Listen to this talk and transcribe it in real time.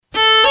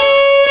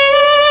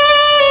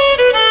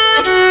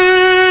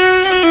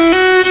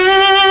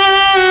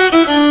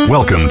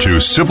Welcome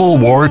to Civil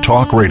War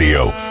Talk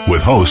Radio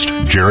with host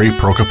Jerry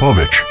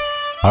Prokopowicz.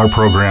 Our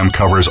program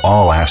covers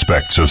all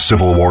aspects of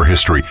Civil War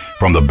history,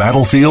 from the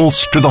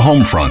battlefields to the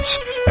home fronts,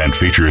 and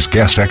features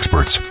guest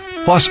experts,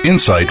 plus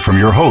insight from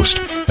your host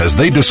as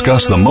they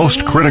discuss the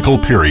most critical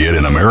period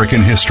in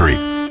American history.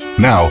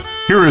 Now,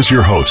 here is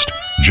your host,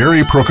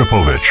 Jerry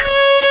Prokopowicz.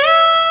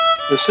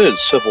 This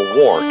is Civil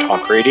War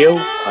Talk Radio.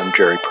 I'm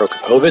Jerry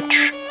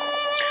Prokopowicz.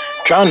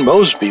 John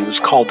Mosby was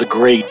called the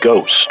Gray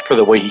Ghost for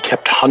the way he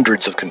kept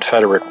hundreds of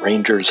Confederate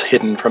Rangers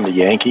hidden from the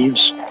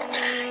Yankees.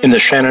 In the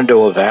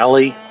Shenandoah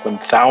Valley, when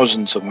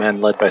thousands of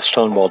men led by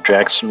Stonewall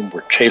Jackson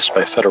were chased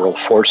by federal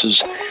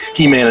forces,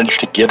 he managed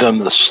to give them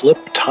the slip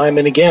time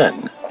and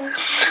again.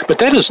 But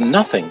that is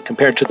nothing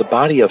compared to the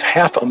body of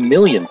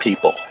 500,000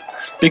 people,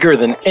 bigger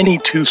than any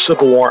two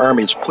Civil War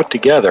armies put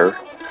together,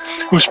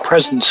 whose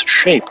presence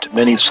shaped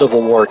many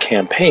Civil War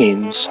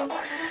campaigns,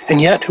 and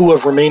yet who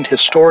have remained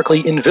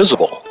historically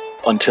invisible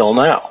until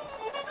now.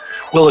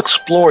 We'll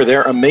explore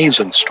their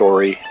amazing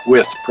story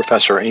with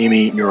Professor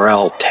Amy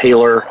Murrell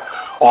Taylor,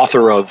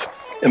 author of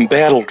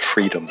Embattled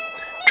Freedom,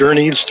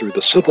 Journeys Through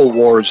the Civil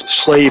War's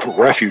Slave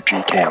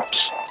Refugee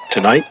Camps,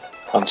 tonight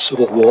on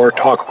Civil War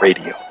Talk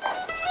Radio.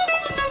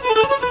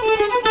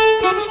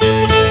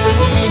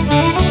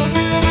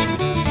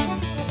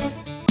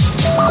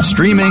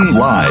 Streaming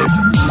live,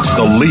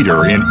 the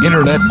leader in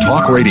Internet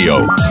Talk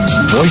Radio,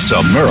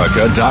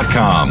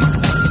 VoiceAmerica.com.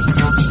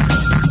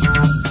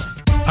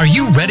 Are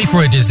you ready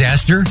for a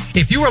disaster?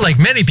 If you are like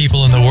many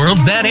people in the world,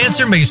 that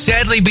answer may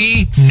sadly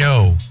be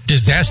no.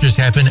 Disasters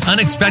happen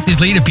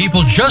unexpectedly to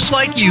people just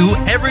like you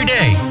every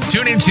day.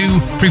 Tune into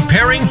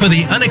Preparing for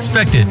the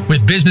Unexpected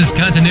with business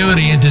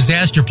continuity and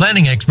disaster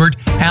planning expert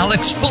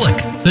Alex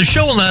Fullick. The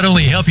show will not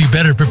only help you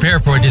better prepare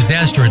for a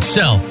disaster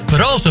itself,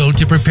 but also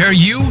to prepare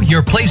you,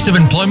 your place of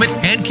employment,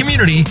 and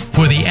community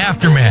for the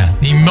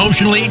aftermath,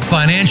 emotionally,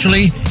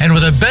 financially, and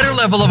with a better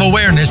level of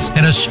awareness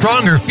and a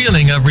stronger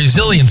feeling of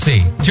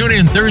resiliency. Tune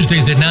in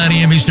Thursdays at 9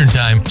 a.m. Eastern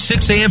Time,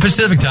 6 a.m.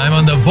 Pacific Time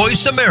on the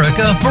Voice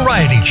America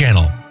Variety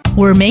Channel.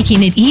 We're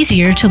making it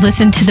easier to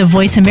listen to the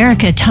Voice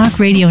America Talk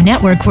Radio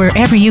Network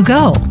wherever you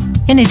go.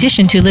 In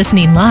addition to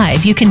listening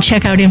live, you can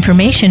check out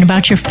information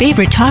about your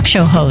favorite talk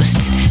show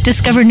hosts,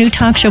 discover new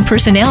talk show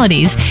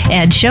personalities,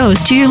 add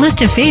shows to your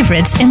list of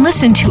favorites, and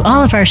listen to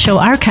all of our show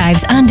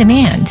archives on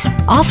demand,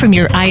 all from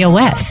your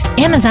iOS,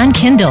 Amazon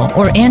Kindle,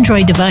 or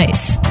Android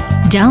device.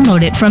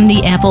 Download it from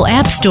the Apple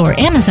App Store,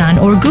 Amazon,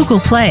 or Google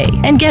Play,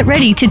 and get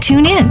ready to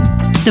tune in.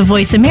 The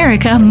Voice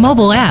America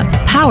mobile app,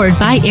 powered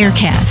by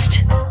Aircast.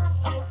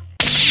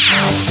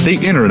 The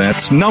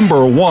Internet's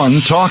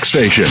 #1 talk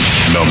station.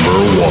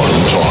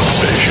 #1 talk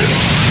station.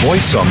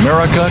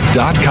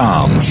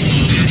 VoiceAmerica.com.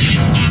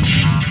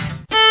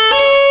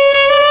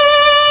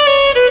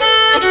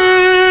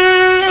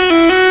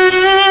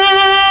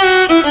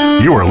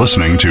 You are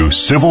listening to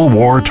Civil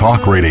War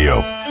Talk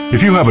Radio.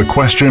 If you have a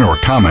question or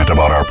comment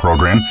about our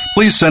program,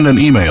 please send an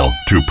email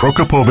to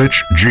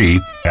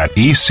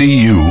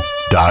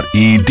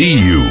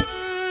prokopowiczg@ecu.edu.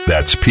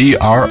 That's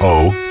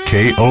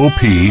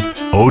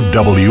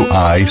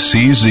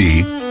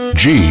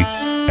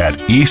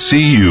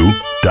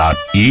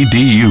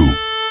PROKOPOWICZG@ecu.edu.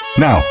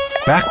 Now,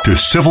 back to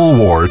Civil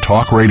War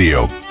Talk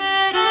Radio.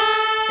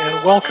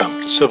 And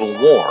welcome to Civil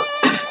War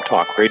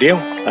Talk Radio.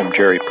 I'm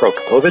Jerry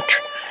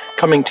Prokopowicz,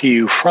 coming to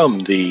you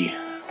from the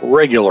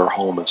regular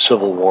home of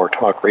Civil War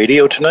Talk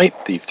Radio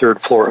tonight, the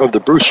third floor of the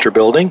Brewster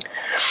Building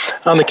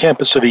on the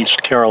campus of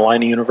East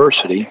Carolina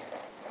University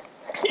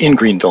in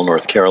Greenville,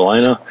 North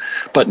Carolina,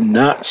 but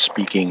not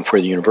speaking for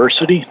the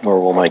university,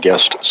 nor will my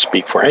guest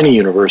speak for any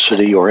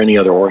university or any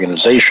other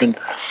organization,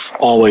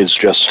 always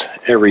just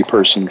every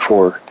person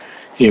for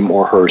him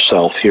or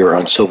herself here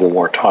on Civil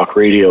War Talk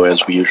Radio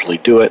as we usually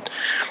do it.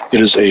 It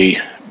is a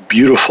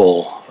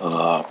beautiful,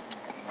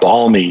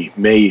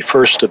 balmy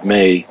first of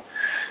May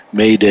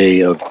Day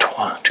of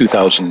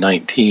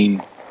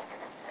 2019.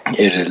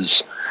 It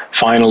is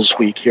finals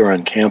week here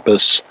on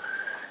campus.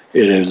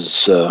 It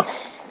is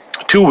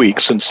 2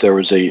 weeks since there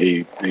was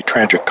a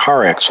tragic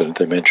car accident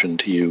I mentioned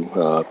to you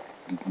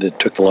that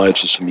took the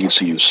lives of some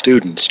ECU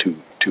students two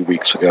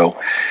weeks ago.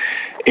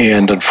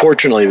 And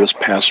unfortunately, this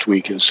past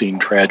week has seen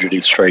tragedy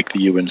strike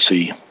the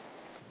UNC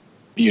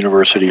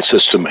university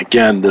system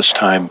again, this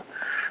time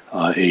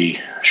a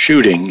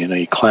shooting in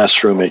a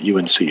classroom at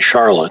UNC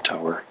Charlotte,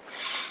 our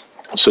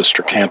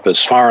sister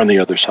campus, far on the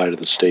other side of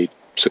the state,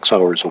 6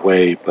 hours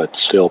away, but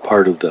still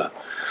part of the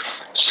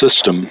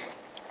system.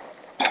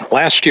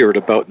 Last year at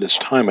about this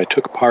time, I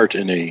took part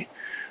in a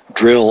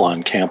drill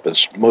on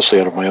campus,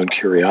 mostly out of my own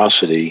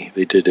curiosity.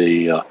 They did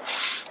a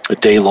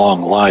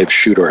day-long live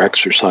shooter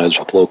exercise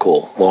with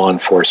local law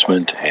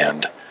enforcement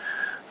and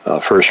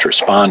first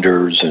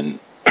responders and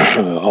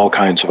all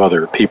kinds of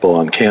other people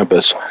on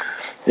campus.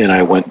 And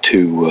I went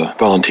to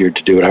volunteered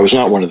to do it. I was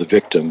not one of the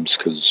victims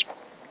because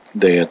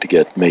they had to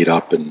get made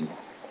up and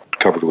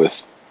covered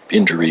with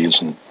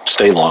injuries and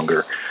stay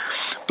longer.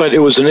 But it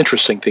was an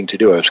interesting thing to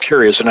do. I was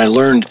curious, and I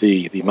learned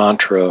the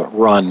mantra,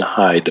 run,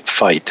 hide,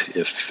 fight,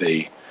 if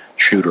a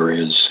shooter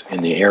is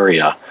in the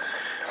area.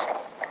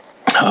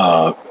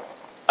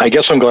 I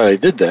guess I'm glad I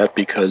did that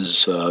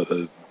because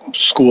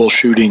school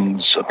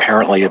shootings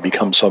apparently have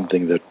become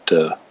something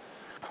that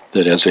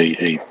as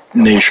a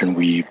nation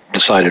we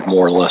decided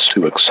more or less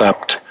to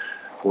accept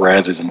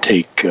rather than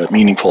take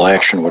meaningful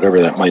action,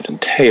 whatever that might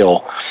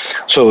entail.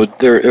 So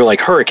they're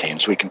like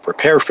hurricanes. We can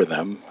prepare for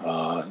them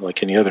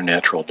like any other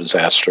natural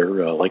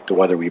disaster, like the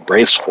weather, we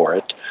brace for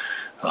it,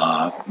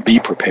 be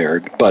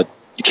prepared, but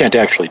you can't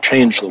actually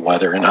change the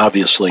weather, and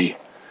obviously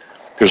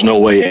there's no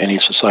way any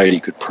society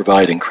could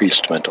provide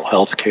increased mental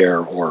health care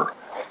or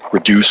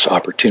reduce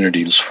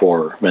opportunities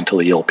for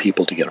mentally ill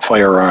people to get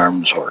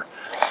firearms or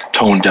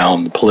tone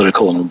down the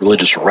political and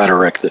religious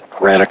rhetoric that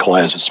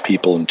radicalizes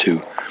people into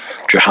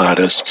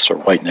jihadists or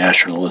white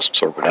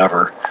nationalists or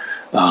whatever.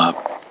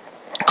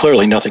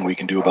 Clearly nothing we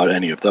can do about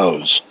any of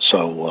those,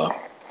 so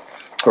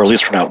or at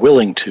least we're not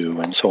willing to,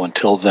 and so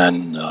until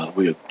then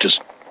we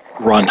just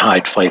run,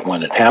 hide, fight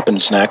when it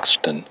happens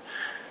next, and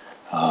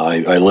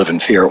I live in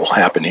fear it will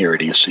happen here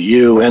at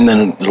ECU, and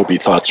then it'll be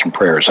thoughts and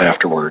prayers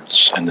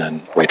afterwards, and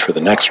then wait for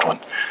the next one.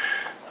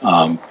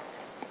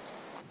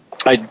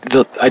 I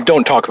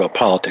don't talk about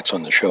politics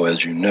on the show,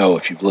 as you know,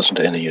 if you've listened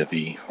to any of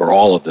or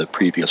all of the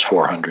previous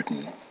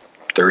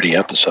 430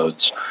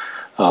 episodes.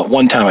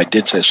 One time I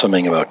did say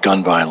something about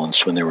gun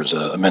violence when there was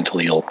a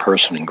mentally ill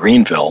person in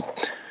Greenville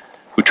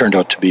who turned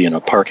out to be in a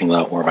parking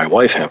lot where my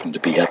wife happened to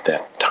be at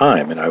that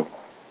time, and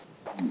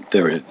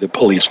the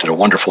police did a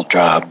wonderful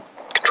job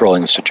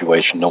controlling the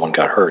situation. No one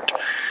got hurt.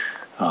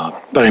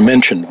 But I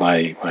mentioned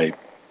my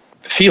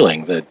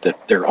feeling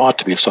that there ought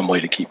to be some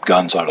way to keep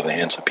guns out of the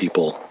hands of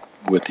people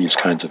with these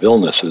kinds of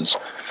illnesses.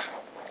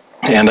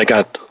 And I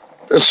got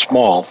a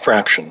small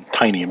fraction,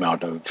 tiny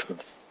amount of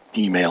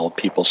email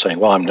people saying,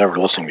 well, I'm never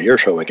listening to your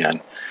show again.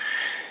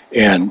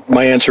 And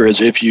my answer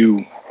is, if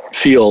you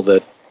feel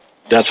that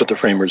that's what the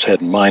framers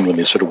had in mind when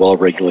they said a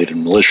well-regulated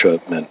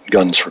militia meant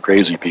guns for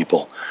crazy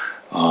people,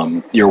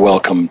 you're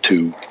welcome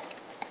to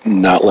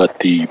not let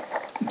the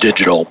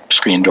digital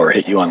screen door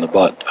hit you on the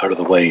butt out of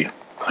the way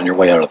on your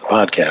way out of the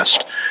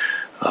podcast.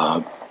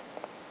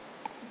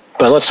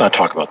 But let's not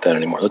talk about that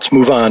anymore. Let's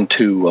move on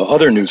to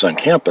other news on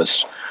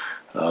campus.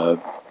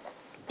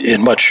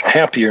 In much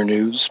happier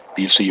news,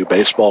 BCU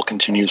baseball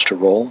continues to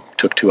roll.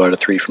 Took 2 out of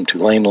 3 from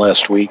Tulane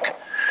last week.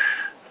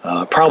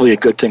 Probably a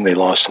good thing they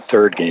lost the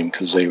third game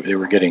because they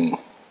were getting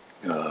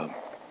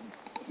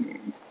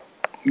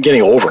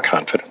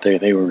overconfident.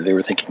 They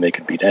were thinking they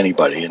could beat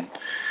anybody, and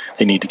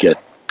they need to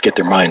get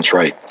their minds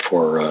right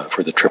for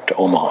the trip to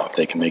Omaha if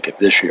they can make it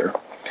this year.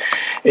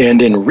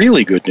 And in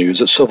really good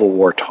news, at Civil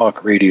War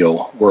Talk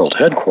Radio World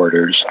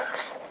Headquarters,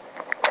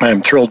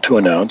 I'm thrilled to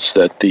announce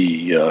that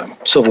the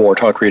Civil War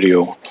Talk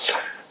Radio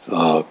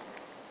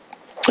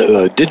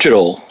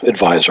digital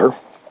advisor,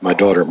 my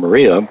daughter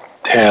Maria,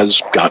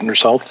 has gotten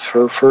herself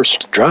her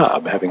first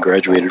job, having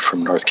graduated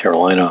from North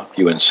Carolina,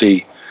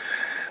 UNC,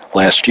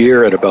 last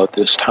year at about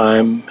this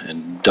time,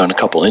 and done a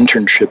couple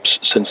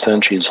internships since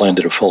then. She's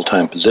landed a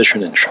full-time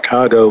position in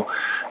Chicago.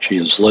 She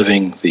is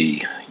living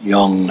the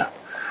young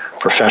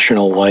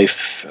professional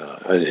life.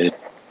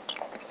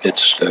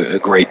 It's a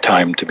great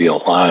time to be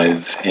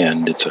alive,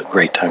 and it's a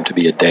great time to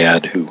be a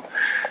dad who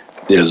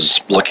is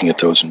looking at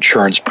those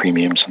insurance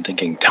premiums and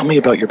thinking, tell me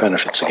about your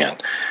benefits again.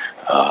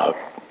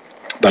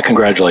 But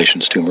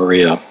congratulations to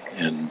Maria,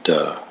 and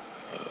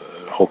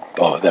hope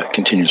that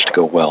continues to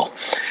go well.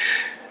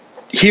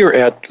 Here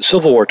at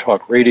Civil War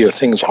Talk Radio,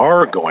 things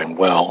are going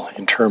well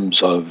in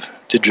terms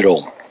of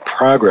digital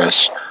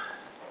progress.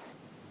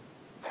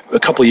 A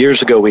couple of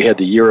years ago, we had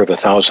the year of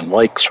 1,000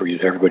 likes, where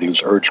everybody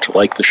was urged to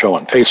like the show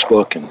on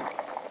Facebook and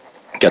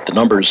get the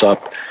numbers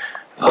up.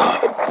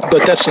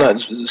 But that's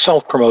not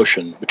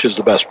self-promotion, which is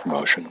the best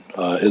promotion,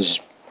 is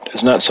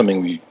not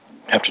something we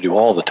have to do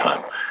all the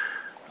time.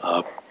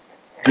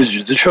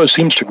 The show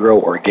seems to grow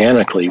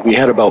organically. We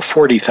had about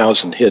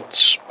 40,000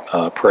 hits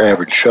per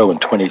average show in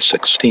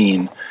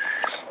 2016,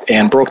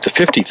 and broke the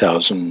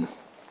 50,000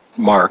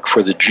 mark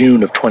for the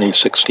June of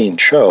 2016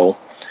 show.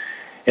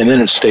 And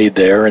then it stayed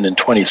there, and in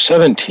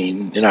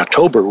 2017, in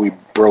October,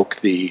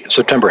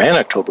 September and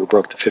October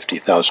broke the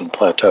 50,000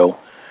 plateau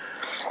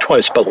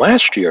twice. But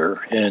last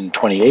year, in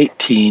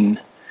 2018,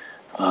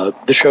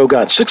 the show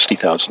got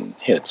 60,000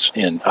 hits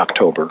in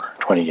October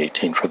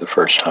 2018 for the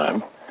first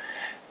time.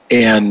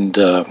 And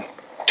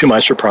to my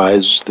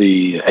surprise,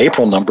 the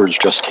April numbers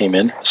just came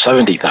in,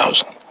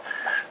 70,000.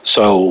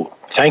 So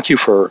thank you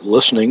for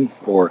listening,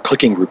 or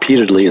clicking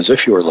repeatedly as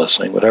if you were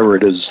listening, whatever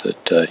it is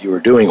that you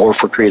are doing, or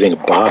for creating a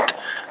bot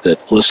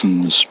that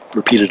listens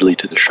repeatedly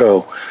to the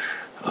show.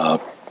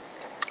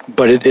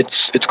 But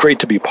it's great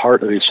to be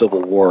part of the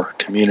Civil War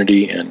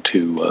community, and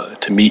to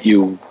meet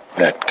you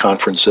at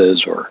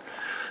conferences or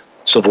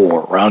Civil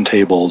War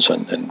roundtables,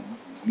 and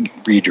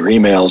read your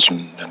emails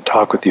and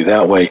talk with you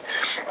that way,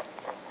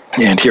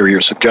 and hear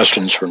your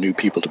suggestions for new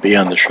people to be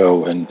on the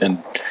show. And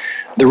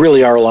there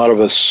really are a lot of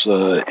us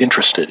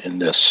interested in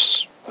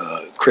this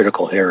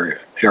critical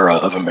era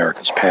of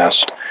America's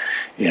past,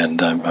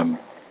 and I'm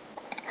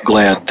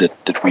glad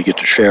that we get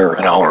to share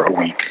an hour a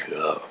week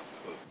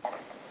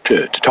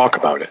to talk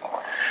about it.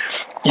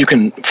 You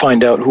can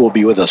find out who will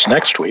be with us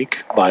next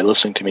week by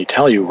listening to me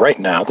tell you right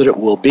now that it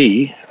will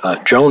be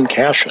Joan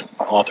Cashin,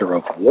 author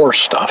of War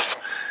Stuff,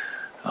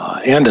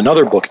 and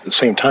another book at the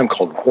same time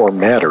called War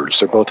Matters.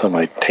 They're both on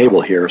my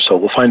table here, so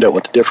we'll find out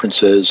what the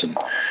difference is and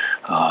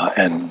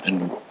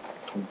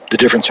the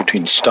difference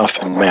between stuff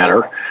and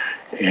matter.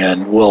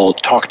 And we'll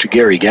talk to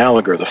Gary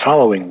Gallagher the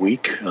following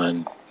week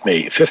on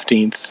May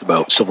 15th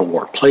about Civil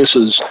War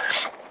places.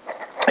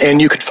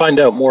 And you can find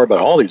out more about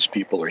all these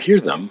people or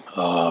hear them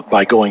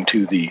by going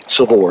to the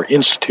Civil War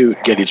Institute,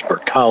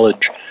 Gettysburg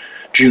College,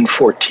 June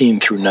 14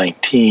 through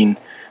 19.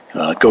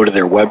 Go to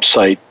their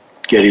website,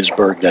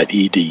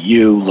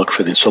 gettysburg.edu, look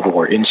for the Civil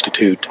War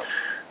Institute.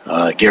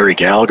 Gary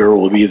Gallagher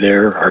will be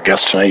there. Our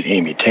guest tonight,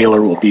 Amy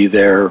Taylor, will be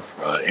there.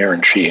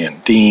 Aaron Sheehan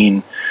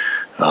Dean,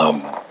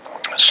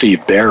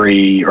 Steve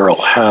Barry,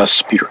 Earl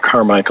Hess, Peter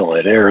Carmichael,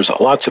 Ed Ayers,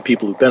 lots of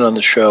people who've been on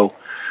the show.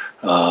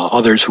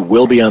 Others who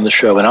will be on the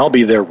show, and I'll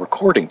be there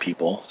recording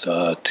people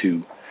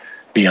to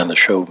be on the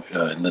show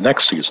in the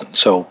next season.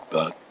 So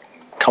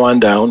come on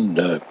down,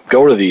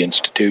 go to the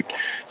Institute.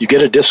 You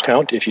get a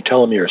discount if you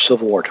tell them you're a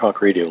Civil War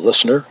Talk Radio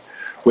listener,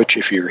 which,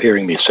 if you're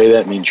hearing me say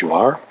that, means you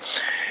are.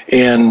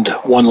 And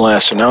one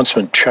last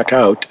announcement, check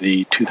out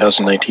the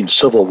 2019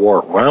 Civil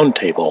War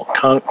Roundtable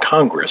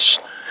Congress,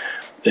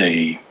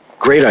 a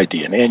great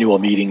idea, an annual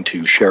meeting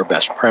to share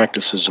best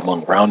practices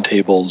among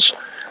roundtables,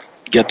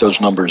 get those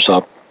numbers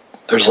up.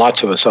 There's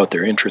lots of us out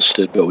there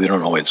interested, but we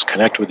don't always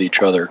connect with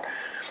each other.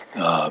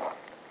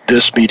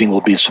 This meeting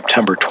will be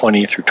September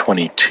 20 through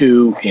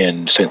 22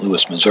 in St.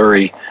 Louis,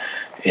 Missouri.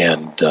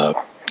 And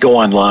go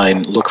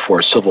online, look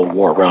for Civil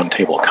War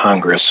Roundtable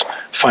Congress,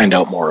 find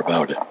out more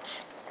about it.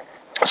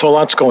 So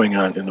lots going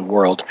on in the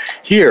world.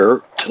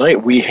 Here,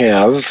 tonight, we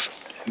have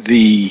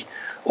the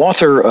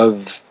author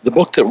of the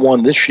book that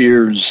won this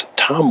year's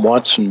Tom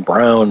Watson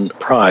Brown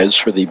Prize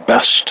for the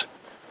best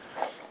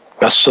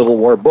Civil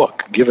War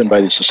book, given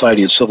by the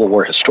Society of Civil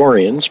War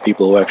Historians,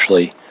 people who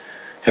actually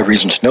have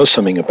reason to know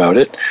something about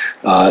it.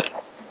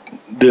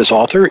 This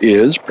author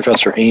is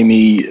Professor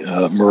Amy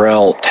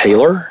Murrell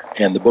Taylor,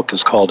 and the book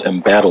is called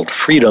Embattled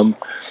Freedom,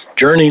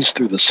 Journeys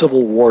Through the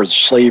Civil War's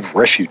Slave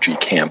Refugee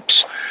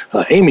Camps.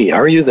 Amy,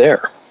 are you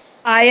there?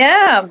 I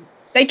am.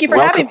 Thank you for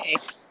having me.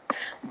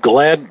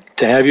 Glad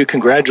to have you.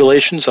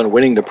 Congratulations on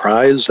winning the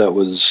prize. That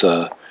was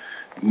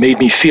made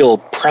me feel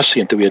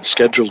prescient that we had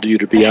scheduled you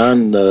to be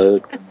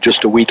on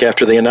just a week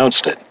after they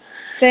announced it.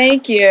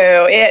 Thank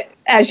you.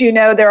 As you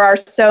know, there are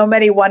so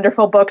many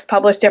wonderful books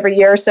published every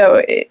year,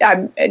 so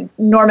I'm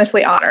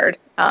enormously honored.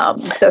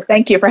 So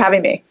thank you for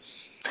having me.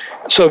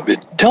 So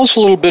tell us a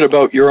little bit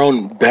about your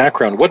own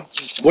background.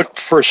 What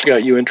first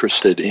got you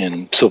interested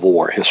in Civil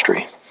War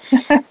history?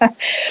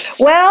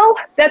 Well,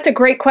 that's a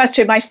great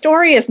question. My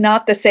story is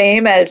not the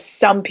same as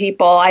some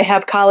people. I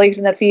have colleagues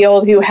in the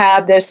field who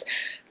have this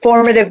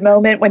formative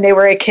moment when they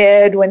were a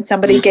kid, when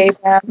somebody gave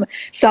them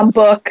some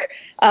book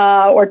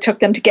or took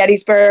them to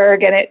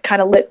Gettysburg, and it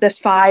kind of lit this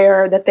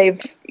fire that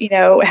they've,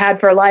 had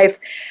for life.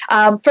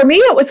 For me,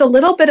 it was a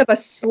little bit of a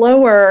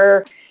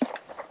slower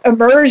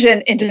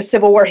immersion into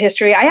Civil War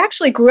history. I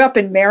actually grew up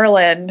in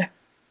Maryland,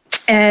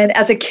 and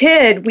as a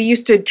kid, we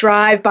used to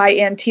drive by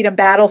Antietam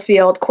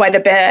Battlefield quite a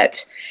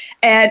bit,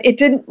 and it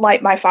didn't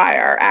light my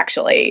fire,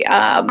 actually.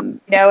 As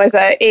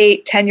a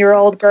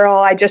 8-10-year-old girl,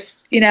 I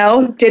just,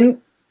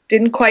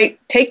 didn't quite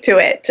take to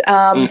it.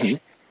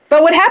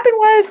 But what happened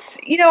was,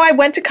 I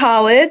went to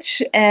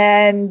college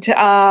and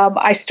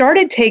I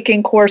started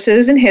taking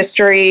courses in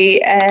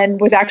history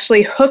and was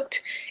actually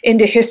hooked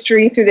into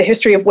history through the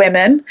history of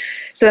women.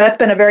 So that's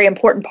been a very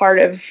important part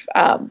of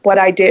what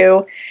I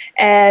do.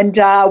 And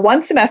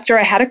one semester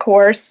I had a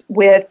course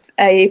with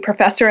a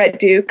professor at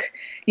Duke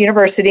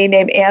University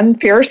named Anne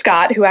Fearer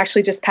Scott, who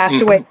actually just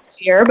passed away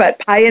this year, but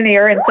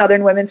pioneer in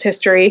Southern women's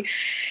history.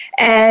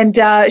 And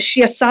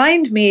she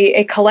assigned me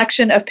a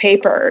collection of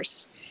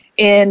papers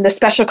in the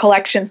Special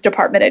Collections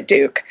Department at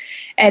Duke.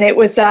 And it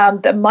was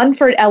the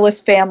Munford Ellis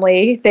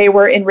family. They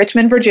were in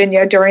Richmond,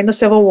 Virginia during the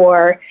Civil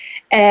War.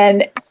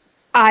 And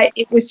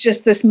it was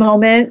just this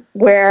moment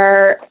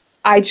where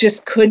I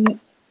just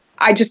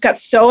got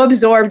so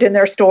absorbed in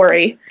their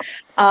story.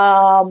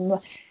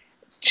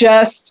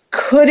 Just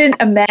couldn't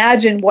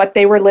imagine what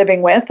they were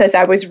living with as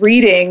I was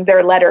reading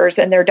their letters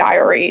and their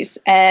diaries.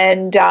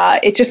 And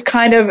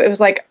it was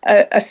like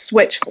a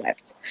switch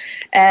flipped.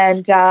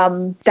 And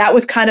that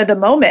was kind of the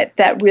moment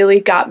that really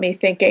got me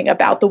thinking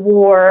about the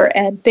war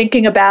and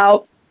thinking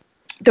about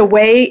the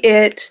way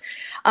it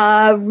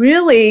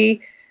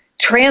really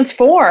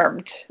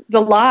transformed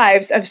the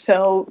lives of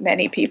so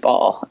many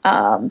people.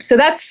 So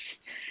that's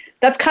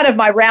kind of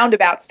my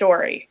roundabout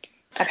story.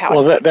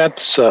 Well,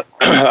 that's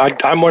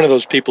I'm one of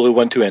those people who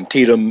went to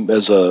Antietam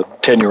as a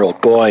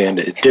 10-year-old boy, and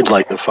it did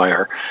light the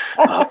fire.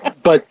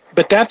 But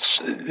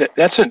that's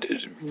a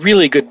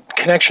really good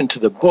connection to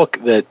the book,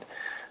 that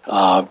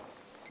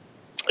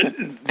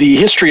the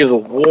history of the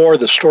war,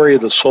 the story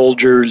of the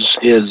soldiers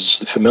is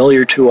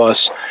familiar to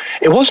us.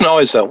 It wasn't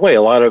always that way.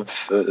 A lot of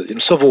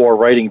Civil War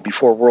writing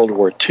before World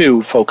War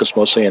II focused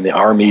mostly on the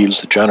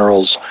armies, the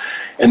generals,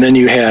 and then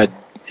you had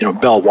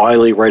Belle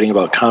Wiley writing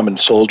about common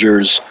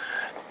soldiers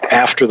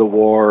after the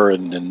war,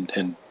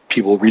 and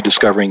people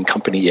rediscovering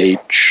Company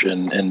H,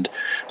 and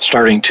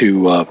starting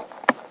to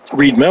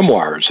read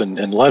memoirs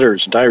and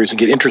letters and diaries and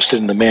get interested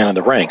in the man in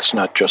the ranks,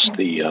 not just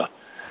the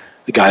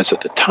guys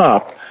at the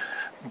top.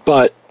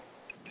 But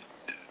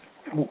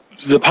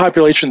the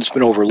population that's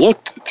been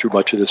overlooked through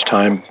much of this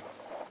time,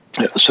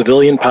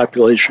 civilian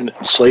population,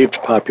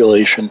 enslaved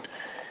population,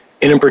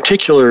 and in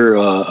particular,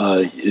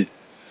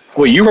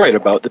 what you write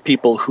about, the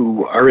people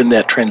who are in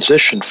that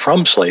transition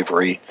from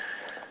slavery.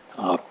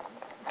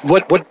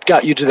 What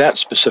got you to that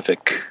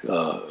specific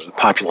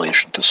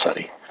population to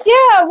study?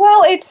 Yeah,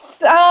 well, it's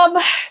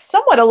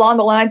somewhat along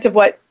the lines of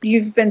what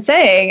you've been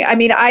saying. I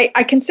mean,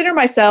 I consider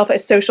myself a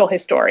social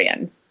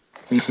historian.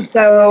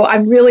 So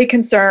I'm really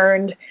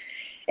concerned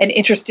and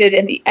interested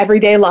in the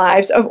everyday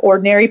lives of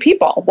ordinary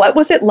people. What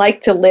was it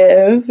like to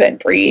live and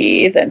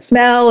breathe and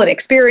smell and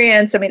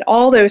experience? I mean,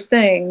 all those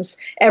things,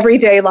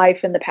 everyday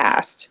life in the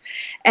past.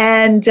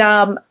 And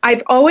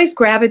I've always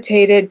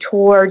gravitated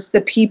towards the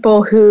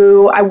people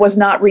who I was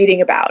not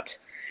reading about.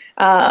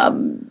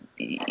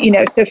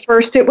 So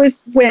first it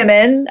was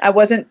women. I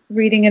wasn't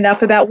reading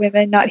enough about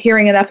women, not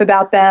hearing enough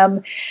about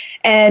them.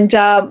 And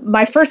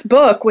my first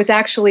book was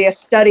actually a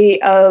study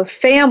of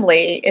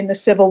family in the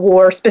Civil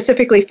War,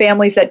 specifically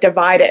families that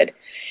divided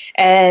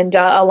and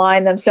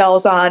aligned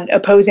themselves on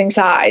opposing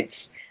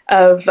sides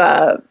of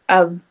the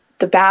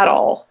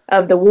battle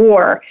of the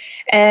war.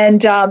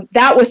 And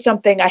that was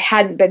something I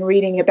hadn't been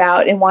reading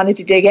about and wanted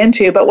to dig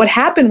into. But what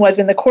happened was,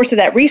 in the course of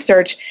that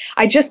research,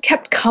 I just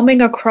kept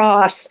coming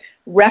across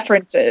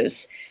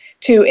references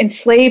to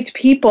enslaved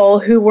people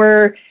who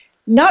were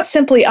not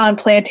simply on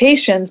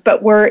plantations,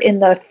 but were in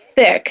the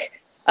thick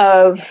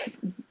of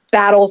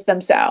battles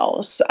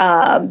themselves.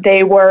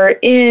 They were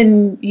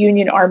in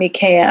Union Army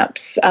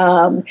camps.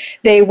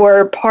 They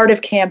were part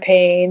of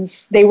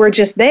campaigns. They were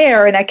just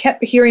there. And I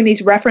kept hearing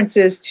these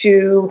references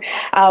to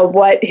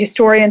what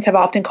historians have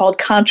often called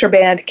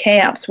contraband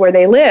camps, where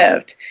they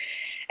lived.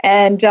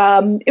 And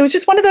it was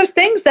just one of those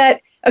things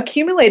that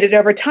accumulated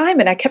over time.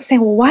 And I kept saying,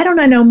 well, why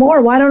don't I know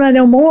more? Why don't I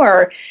know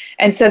more?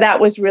 And so that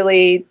was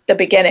really the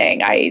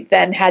beginning. I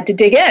then had to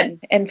dig in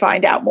and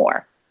find out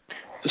more.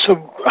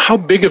 So how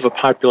big of a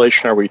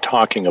population are we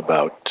talking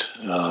about?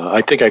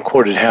 I think I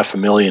quoted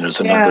 500,000 as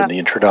a number in the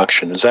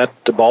introduction. Is that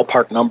the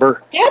ballpark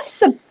number? That's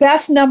the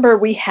best number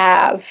we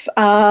have.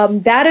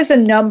 That is a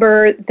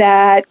number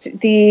that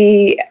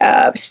the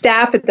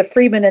staff at the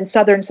Freedmen and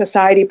Southern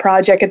Society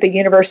Project at the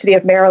University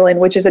of Maryland,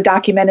 which is a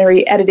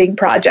documentary editing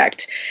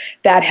project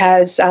that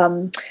has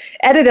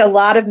edited a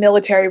lot of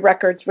military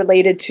records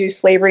related to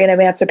slavery and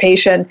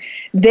emancipation,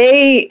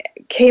 they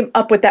came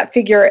up with that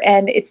figure,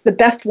 and it's the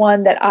best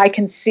one that I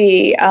can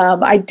see.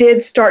 I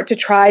did start to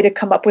try to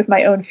come up with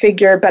my own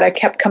figure, but I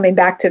kept coming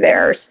back to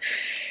theirs.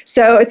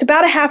 So it's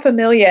about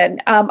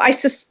 500,000. I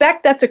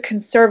suspect that's a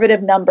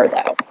conservative number,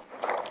 though.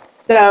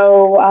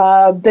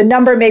 So the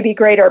number may be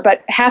greater,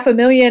 but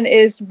 500,000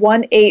 is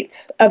 1/8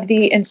 of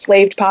the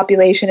enslaved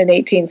population in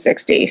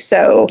 1860.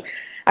 So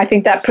I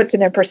think that puts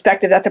it in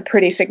perspective. That's a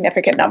pretty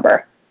significant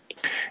number.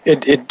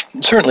 It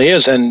certainly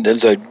is, and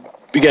as I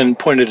again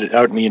pointed it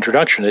out in the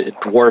introduction, it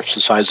dwarfs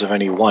the size of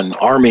any one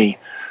army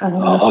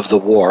of the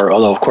war,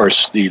 although, of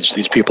course,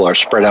 these people are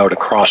spread out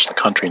across the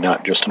country,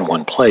 not just in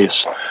one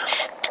place.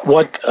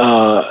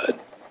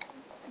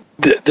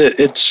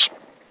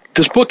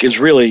 This book is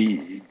really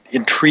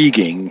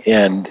intriguing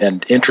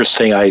and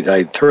interesting.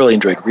 I thoroughly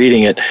enjoyed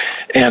reading it,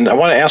 and I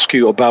want to ask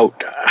you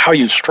about how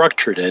you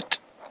structured it.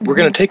 We're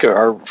going to take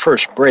our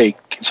first break,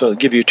 so I'll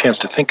give you a chance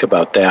to think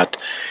about that,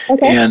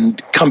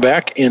 and come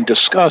back and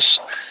discuss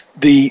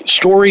the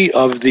story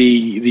of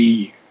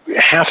the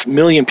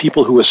 500,000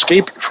 people who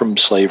escaped from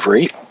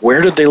slavery.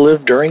 Where did they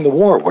live during the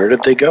war? Where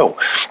did they go?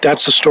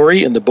 That's the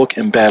story in the book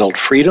Embattled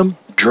Freedom,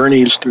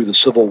 Journeys Through the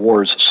Civil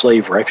War's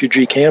Slave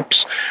Refugee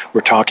Camps.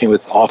 We're talking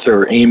with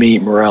author Amy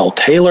Morrell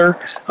Taylor.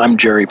 I'm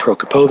Jerry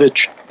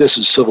Prokopowicz. This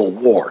is Civil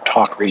War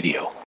Talk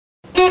Radio.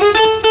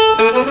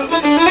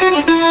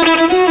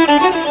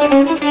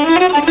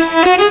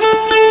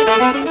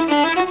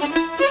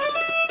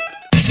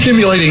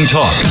 Stimulating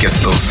talk gets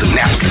those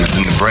synapses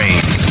in the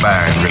brain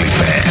firing really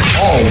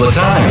fast. All the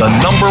time. The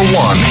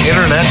 #1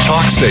 internet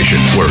talk station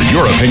where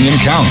your opinion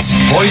counts.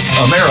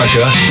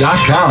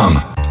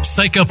 VoiceAmerica.com.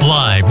 Psych Up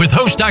Live with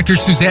host Dr.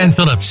 Suzanne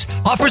Phillips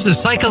offers a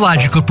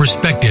psychological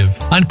perspective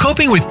on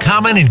coping with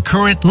common and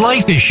current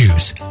life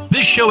issues.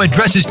 This show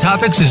addresses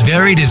topics as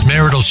varied as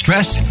marital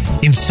stress,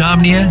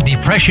 insomnia,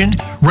 depression,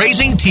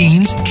 raising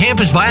teens,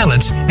 campus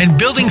violence, and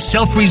building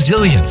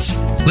self-resilience.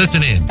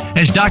 Listen in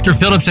as Dr.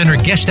 Phillips and her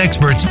guest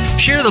experts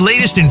share the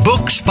latest in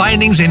books,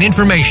 findings, and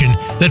information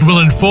that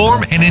will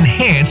inform and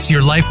enhance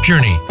your life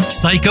journey.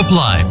 Psych Up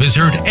Live is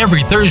heard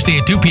every Thursday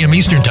at 2 p.m.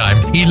 Eastern Time,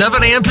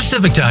 11 a.m.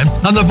 Pacific Time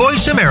on the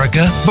Voice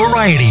America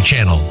Variety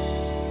Channel.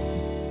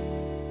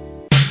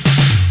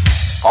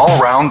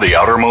 All around the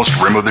outermost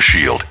rim of the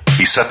shield,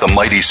 he set the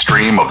mighty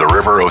stream of the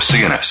river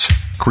Oceanus,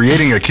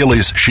 creating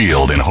Achilles'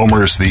 shield in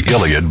Homer's The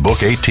Iliad,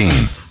 Book 18.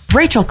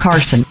 Rachel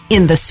Carson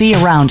in The Sea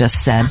Around Us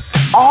said,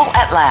 "All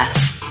at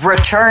last,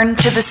 return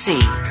to the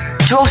sea,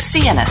 to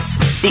Oceanus,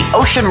 the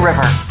ocean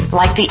river,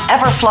 like the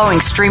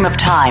ever-flowing stream of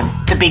time,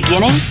 the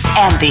beginning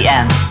and the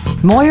end."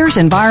 Moyer's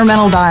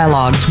Environmental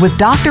Dialogues with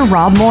Dr.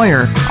 Rob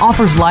Moyer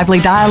offers lively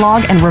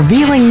dialogue and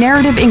revealing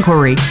narrative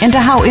inquiry into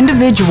how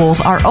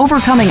individuals are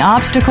overcoming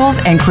obstacles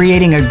and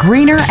creating a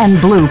greener and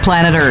blue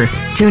planet Earth.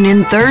 Tune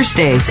in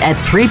Thursdays at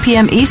 3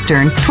 p.m.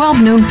 Eastern, 12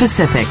 noon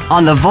Pacific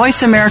on the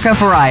Voice America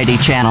Variety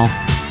Channel.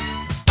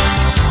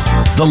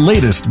 The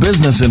latest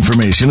business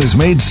information is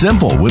made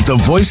simple with the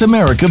Voice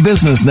America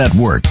Business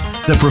Network.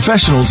 The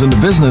professionals in the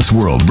business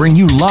world bring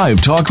you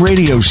live talk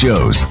radio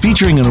shows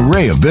featuring an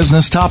array of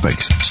business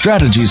topics,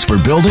 strategies for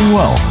building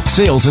wealth,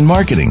 sales and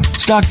marketing,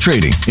 stock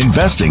trading,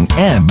 investing,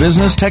 and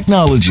business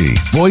technology.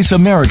 Voice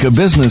America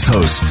Business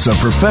hosts are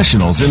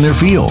professionals in their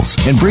fields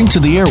and bring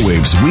to the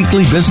airwaves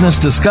weekly business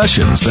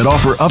discussions that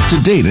offer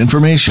up-to-date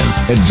information,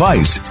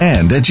 advice,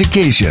 and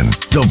education.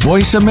 The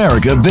Voice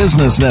America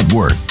Business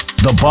Network.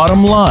 The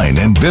bottom line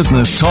in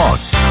business talk.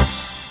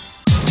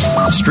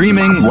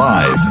 Streaming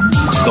live.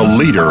 The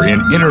leader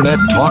in Internet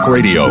talk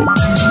radio.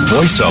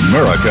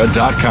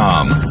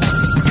 VoiceAmerica.com.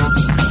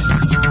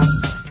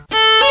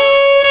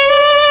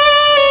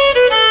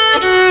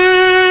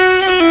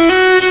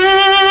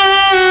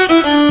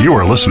 You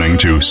are listening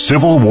to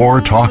Civil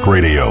War Talk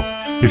Radio.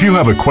 If you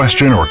have a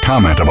question or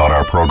comment about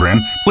our program,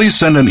 please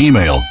send an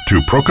email to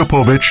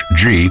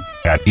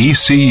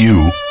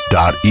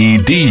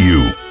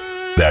prokopovic@ecu.edu.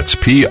 That's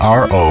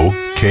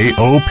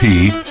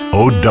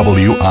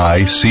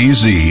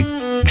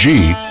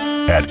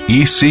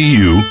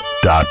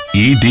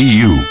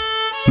PROKOPOWICG@ecu.edu.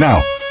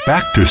 Now,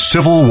 back to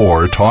Civil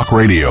War Talk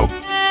Radio.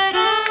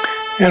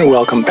 And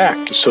welcome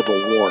back to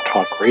Civil War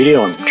Talk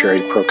Radio. I'm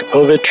Jerry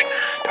Prokopowicz,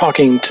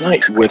 talking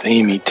tonight with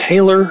Amy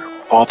Taylor,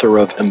 author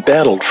of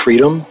Embattled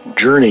Freedom,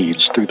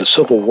 Journeys Through the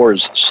Civil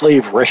War's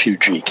Slave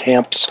Refugee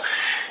Camps.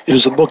 It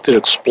is a book that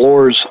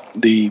explores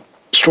the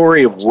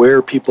story of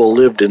where people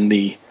lived in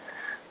the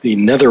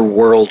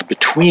netherworld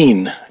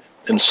between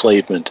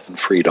enslavement and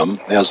freedom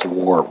as the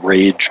war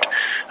raged.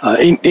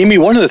 Amy,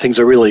 one of the things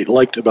I really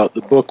liked about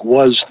the book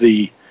was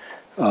the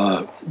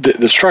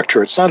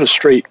structure. It's not a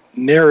straight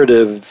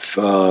narrative.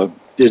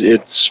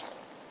 It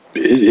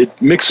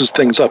mixes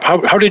things up.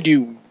 How did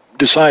you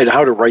decide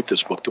how to write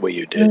this book the way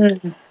you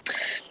did?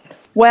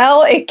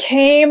 Well, it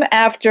came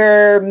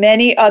after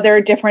many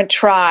other different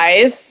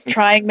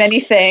trying many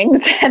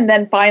things, and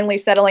then finally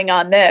settling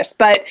on this.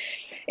 But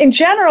in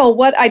general,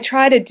 what I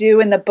try to do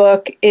in the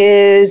book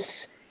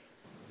is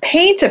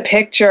paint a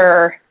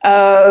picture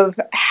of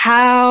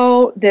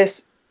how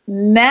this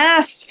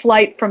mass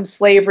flight from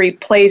slavery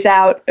plays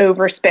out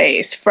over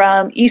space,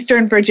 from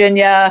Eastern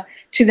Virginia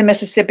to the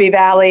Mississippi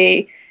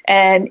Valley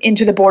and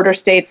into the border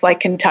states like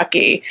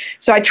Kentucky.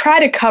 So I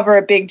try to cover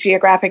a big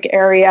geographic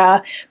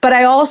area, but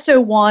I also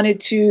wanted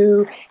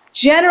to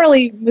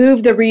generally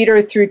move the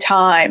reader through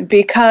time,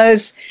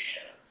 because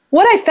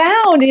what I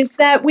found is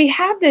that we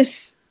have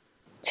this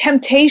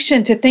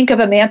temptation to think of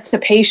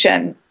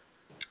emancipation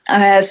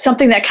as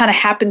something that kind of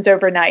happens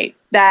overnight,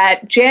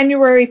 that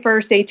January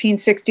 1st,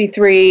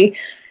 1863,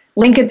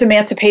 Lincoln's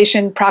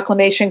Emancipation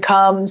Proclamation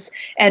comes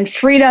and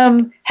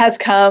freedom has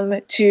come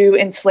to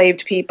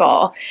enslaved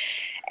people.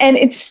 And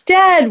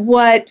instead,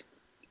 what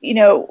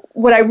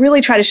I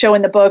really try to show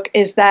in the book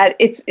is that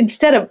it's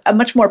instead of a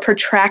much more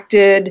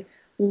protracted,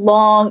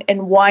 long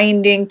and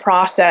winding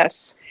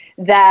process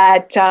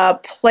that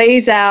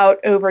plays out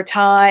over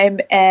time.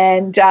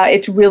 And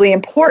it's really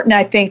important,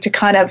 I think, to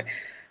kind of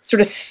sort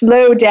of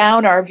slow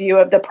down our view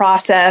of the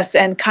process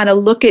and kind of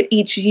look at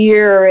each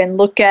year and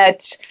look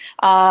at,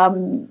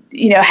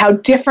 how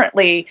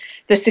differently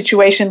the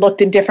situation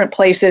looked in different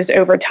places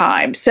over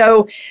time.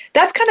 So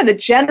that's kind of the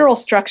general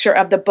structure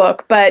of the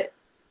book. But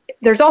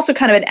there's also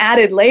kind of an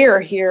added layer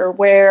here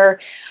where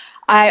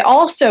I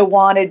also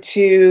wanted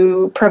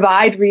to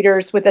provide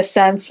readers with a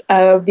sense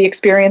of the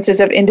experiences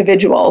of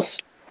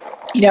individuals.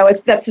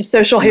 That's the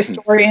social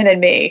historian in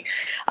me.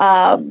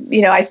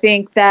 I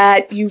think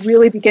that you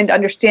really begin to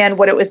understand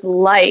what it was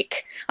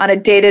like on a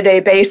day-to-day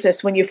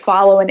basis when you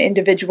follow an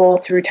individual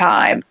through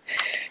time.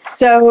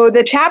 So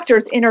the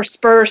chapters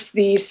intersperse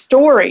these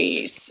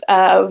stories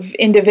of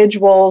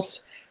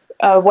individuals,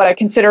 what I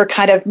consider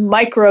kind of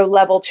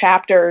micro-level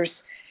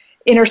chapters,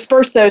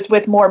 intersperse those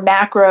with more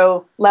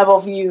macro-level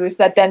views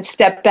that then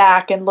step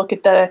back and look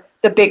at the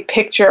big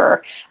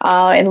picture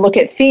and look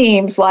at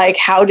themes like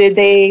how did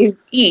they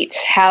eat,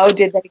 how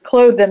did they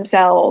clothe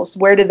themselves,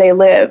 where did they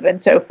live,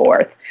 and so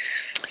forth.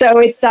 So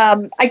it's,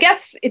 I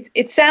guess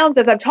it sounds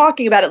as I'm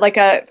talking about it like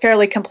a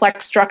fairly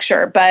complex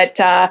structure, but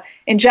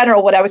in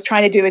general, what I was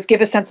trying to do is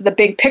give a sense of the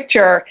big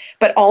picture,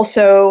 but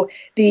also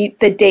the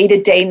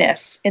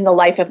day-to-dayness in the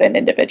life of an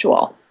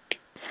individual.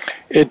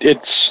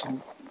 It's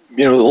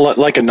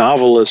like a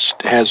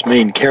novelist has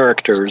main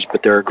characters,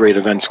 but there are great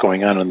events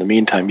going on in the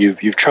meantime.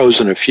 You've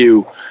chosen a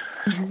few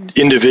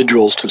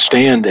individuals to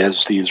stand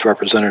as these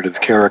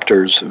representative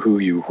characters who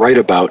you write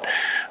about.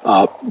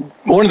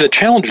 One of the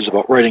challenges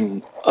about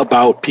writing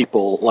about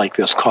people like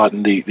this caught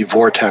in the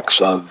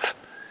vortex of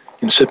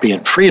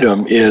incipient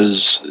freedom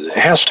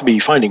has to be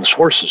finding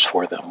sources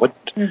for them.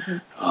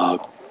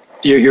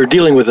 You're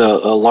dealing with a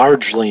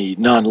largely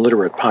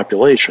non-literate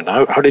population.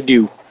 How did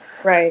you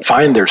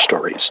find their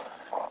stories?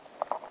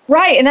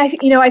 Right, and I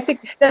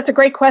think that's a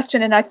great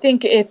question, and I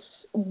think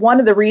it's one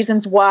of the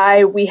reasons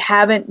why we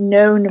haven't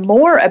known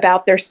more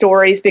about their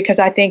stories, because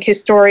I think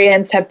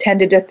historians have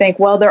tended to think,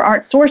 well, there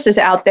aren't sources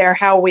out there.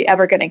 How are we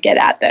ever going to get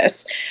at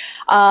this?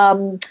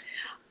 How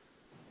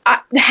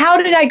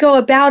did I go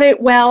about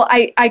it? Well,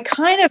 I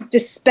kind of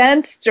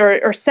dispensed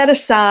or set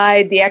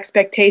aside the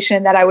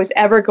expectation that I was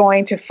ever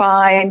going to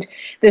find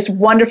this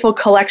wonderful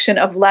collection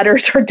of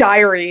letters or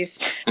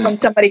diaries from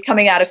somebody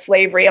coming out of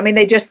slavery. I mean,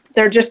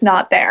 they're just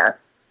not there.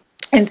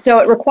 And so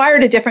it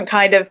required a different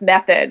kind of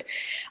method.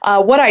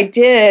 What I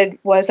did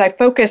was I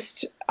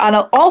focused on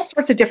all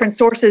sorts of different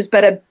sources,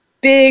 but a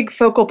big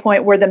focal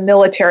point were the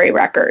military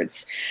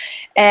records.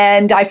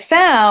 And I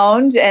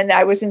found, and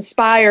I was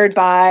inspired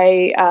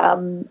by,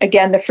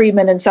 again, the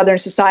Freedmen and Southern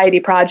Society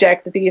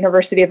Project at the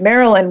University of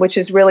Maryland, which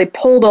has really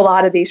pulled a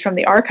lot of these from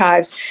the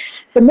archives.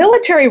 The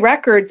military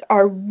records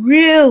are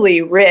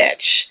really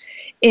rich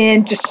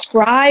in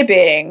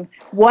describing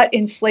what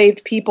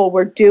enslaved people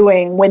were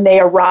doing when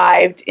they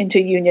arrived into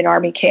Union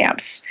Army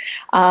camps.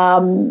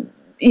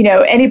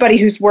 Anybody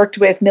who's worked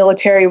with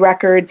military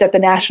records at the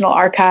National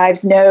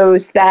Archives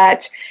knows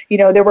that,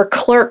 there were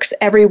clerks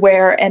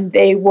everywhere and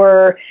they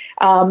were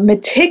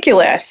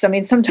meticulous. I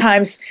mean,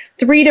 sometimes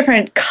 3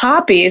 different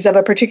copies of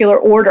a particular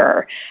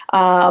order.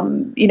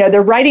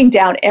 They're writing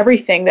down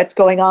everything that's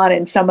going on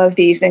in some of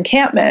these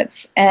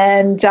encampments,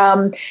 and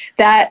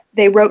that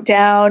they wrote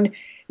down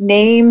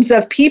names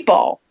of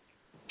people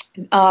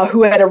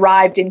who had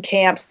arrived in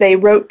camps. They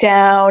wrote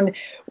down,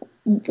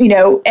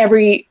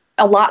 every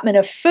allotment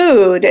of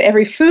food,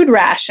 every food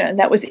ration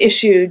that was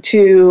issued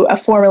to a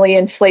formerly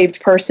enslaved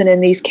person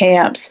in these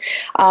camps.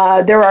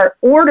 There are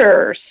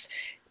orders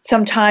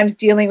sometimes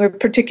dealing with a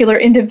particular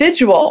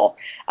individual,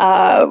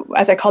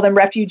 as I call them,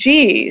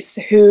 refugees,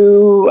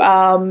 who,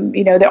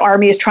 the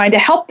Army is trying to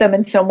help them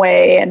in some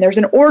way, and there's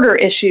an order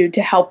issued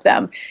to help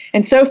them,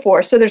 and so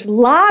forth. So there's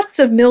lots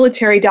of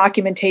military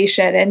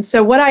documentation. And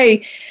so what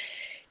I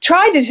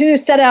tried to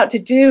set out to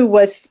do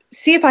was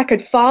see if I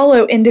could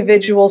follow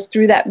individuals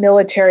through that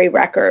military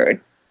record.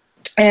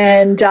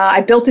 And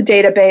I built a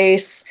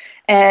database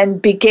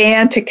and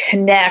began to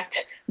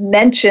connect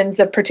mentions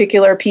of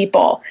particular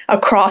people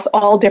across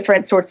all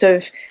different sorts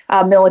of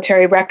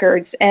military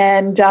records.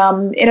 And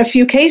in a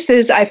few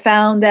cases, I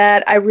found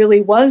that I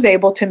really was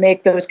able to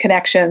make those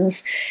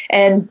connections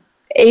and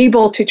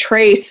able to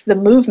trace the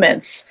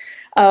movements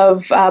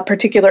of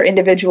particular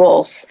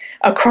individuals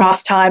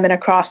across time and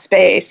across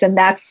space. And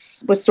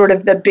was sort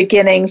of the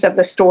beginnings of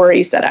the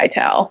stories that I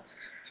tell.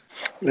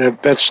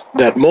 That's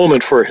that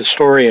moment for a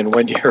historian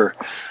when you're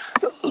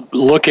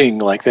looking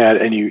like that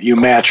and you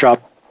match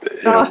up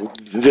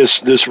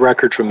this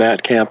record from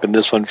that camp and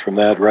this one from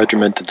that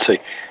regiment and say,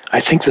 I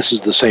think this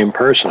is the same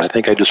person. I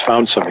think I just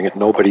found something that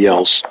nobody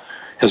else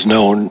has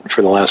known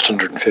for the last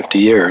 150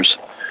 years.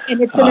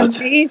 And it's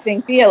an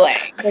amazing feeling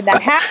when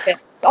that happens.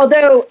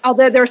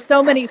 Although there's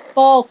so many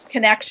false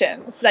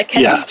connections that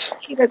can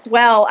be made as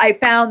well, I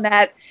found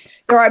that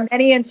there are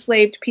many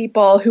enslaved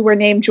people who were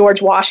named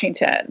George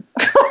Washington.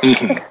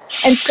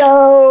 And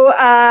so,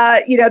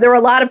 there were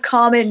a lot of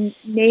common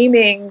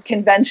naming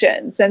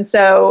conventions. And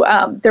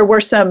so there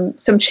were some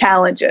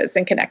challenges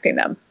in connecting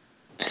them.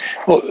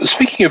 Well,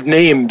 speaking of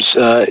names,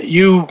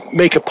 you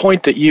make a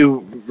point that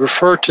you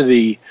refer to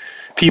the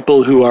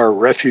people who are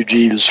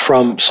refugees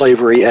from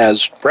slavery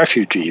as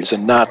refugees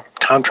and not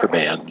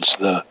contrabands,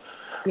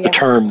 the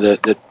term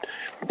that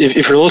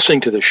if you're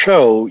listening to the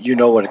show, you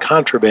know what a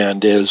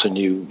contraband is, and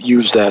you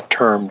use that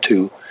term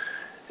to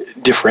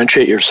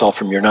differentiate yourself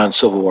from your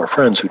non-Civil War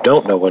friends who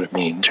don't know what it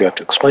means. You have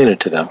to explain it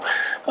to them.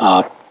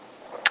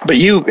 But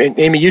you,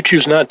 Amy, you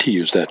choose not to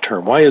use that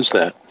term. Why is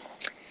that?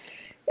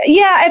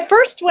 Yeah, at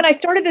first, when I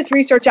started this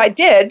research, I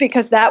did,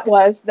 because that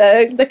was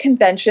the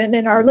convention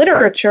in our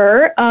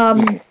literature.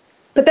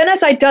 But then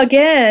as I dug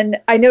in,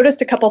 I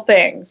noticed a couple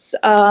things.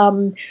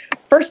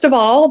 First of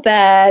all,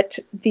 that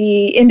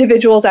the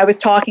individuals I was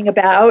talking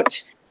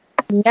about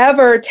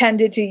never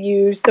tended to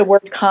use the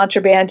word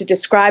contraband to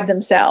describe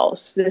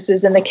themselves. This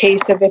is in the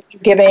case of if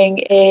you're giving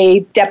a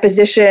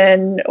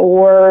deposition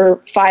or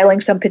filing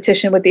some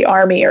petition with the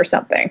Army or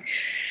something.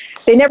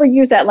 They never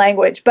use that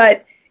language.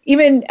 But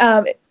even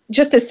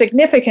just as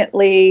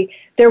significantly,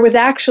 there was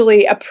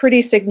actually a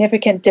pretty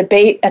significant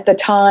debate at the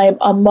time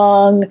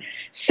among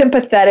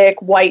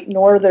sympathetic white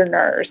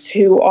Northerners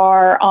who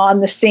are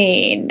on the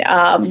scene,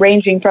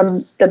 ranging from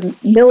the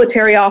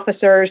military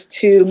officers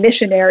to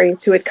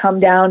missionaries who had come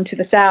down to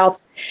the South.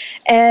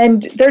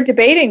 And they're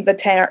debating the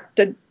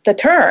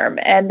term.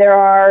 And there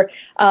are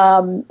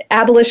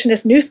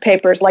abolitionist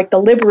newspapers like the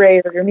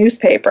Liberator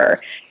newspaper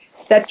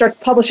that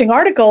starts publishing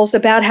articles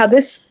about how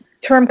this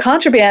term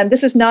contraband,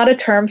 this is not a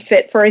term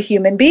fit for a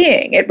human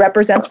being. It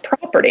represents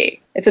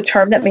property. It's a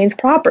term that means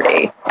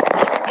property.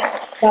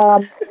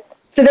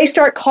 So they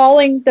start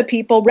calling the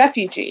people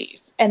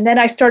refugees. And then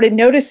I started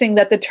noticing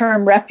that the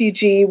term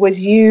refugee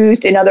was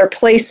used in other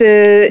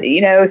places,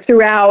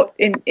 throughout,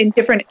 in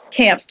different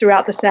camps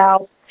throughout the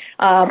South,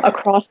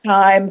 across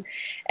time.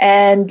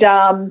 And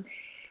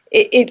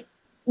it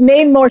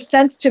made more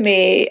sense to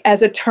me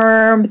as a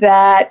term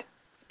that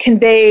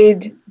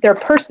conveyed their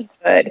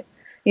personhood,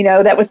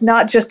 that was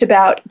not just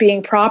about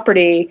being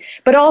property,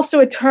 but also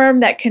a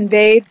term that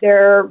conveyed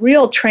their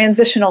real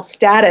transitional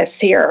status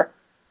here.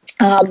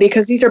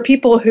 Because these are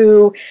people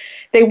who,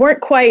 they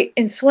weren't quite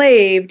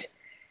enslaved,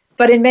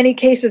 but in many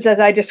cases, as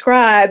I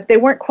described, they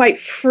weren't quite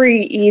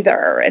free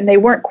either, and they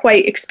weren't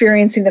quite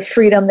experiencing the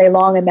freedom they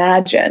long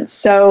imagined.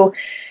 So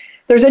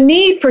there's a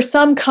need for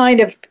some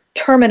kind of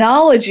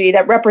terminology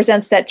that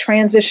represents that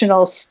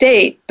transitional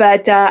state,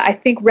 but I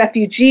think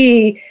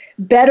refugee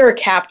better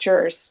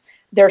captures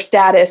their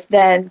status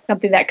than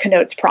something that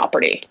connotes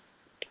property.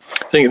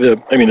 I think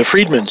the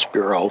Freedmen's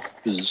Bureau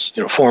is,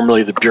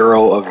 formerly the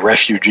Bureau of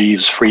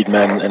Refugees,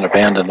 Freedmen, and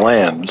Abandoned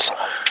Lands.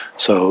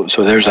 So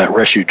there's that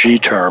refugee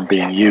term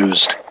being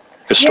used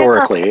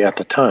historically at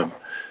the time.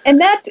 And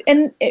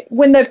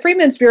when the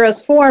Freedmen's Bureau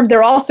is formed,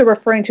 they're also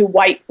referring to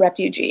white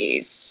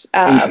refugees,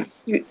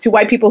 to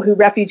white people who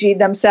refugeed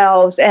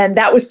themselves, and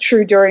that was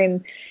true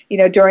during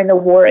the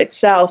war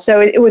itself.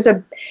 So it was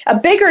a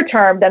bigger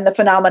term than the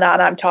phenomenon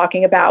I'm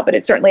talking about, but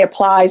it certainly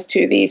applies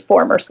to these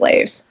former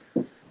slaves.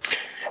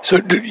 So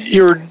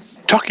you were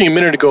talking a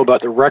minute ago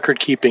about the record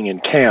keeping in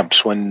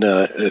camps when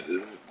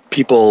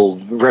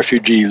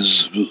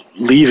refugees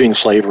leaving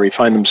slavery,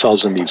 find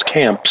themselves in these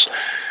camps.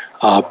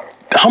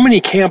 How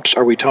many camps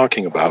are we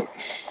talking about?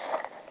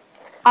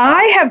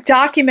 I have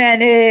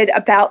documented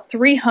about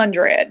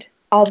 300.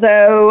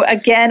 Although,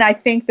 again, I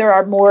think there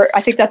are more. I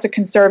think that's a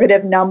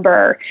conservative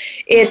number.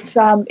 It's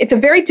a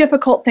very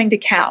difficult thing to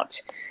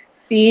count.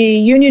 The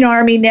Union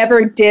Army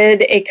never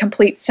did a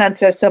complete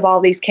census of all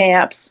these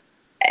camps.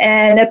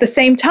 And at the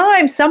same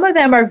time, some of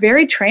them are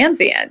very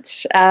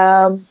transient.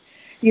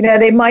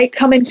 They might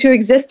come into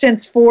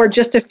existence for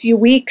just a few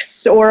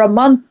weeks or a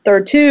month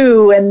or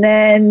two, and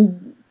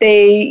then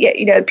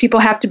people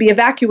have to be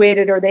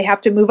evacuated or they have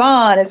to move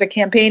on as a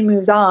campaign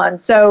moves on.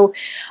 So,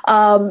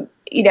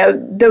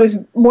 those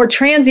more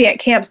transient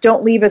camps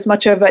don't leave as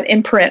much of an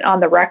imprint on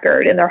the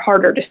record, and they're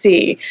harder to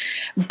see.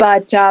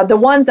 But the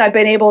ones I've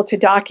been able to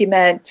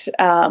document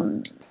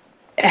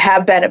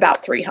have been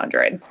about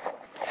 300.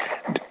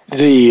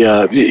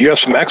 You have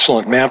some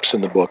excellent maps in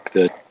the book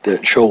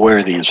that show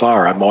where these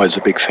are. I'm always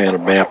a big fan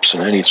of maps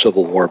in any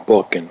Civil War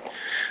book, and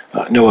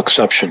no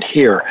exception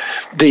here.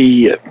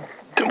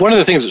 One of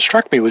the things that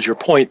struck me was your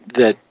point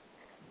that,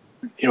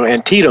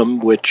 Antietam,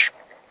 which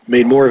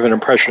made more of an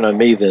impression on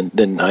me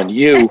than on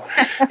you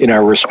in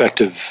our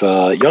respective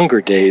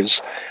younger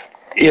days,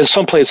 is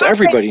someplace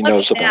everybody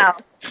knows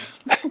about.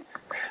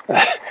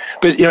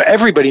 But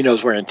everybody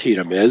knows where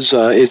Antietam is.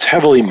 It's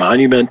heavily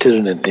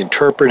monumented and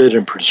interpreted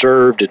and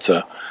preserved. It's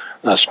a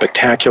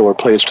spectacular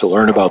place to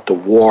learn about the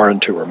war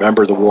and to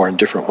remember the war in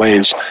different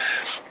ways.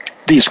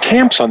 These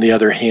camps, on the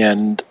other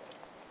hand,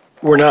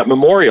 were not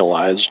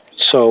memorialized.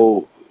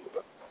 So,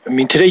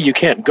 today you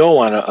can't go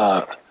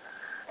on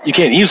you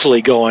can't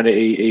easily go on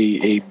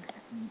a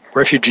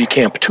refugee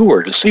camp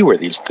tour to see where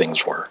these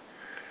things were.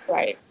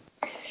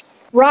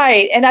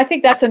 Right. And I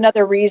think that's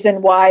another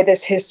reason why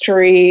this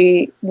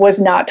history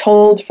was not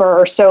told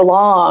for so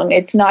long.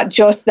 It's not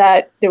just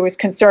that there was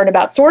concern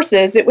about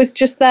sources. It was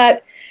just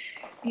that,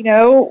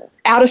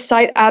 out of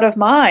sight, out of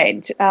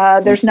mind.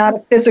 There's not a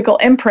physical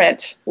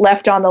imprint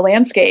left on the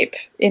landscape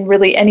in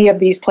really any of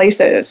these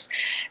places.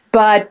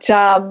 But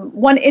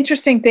one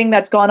interesting thing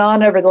that's gone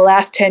on over the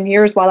last 10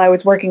 years while I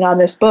was working on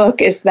this book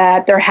is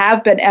that there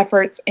have been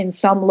efforts in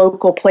some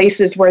local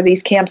places where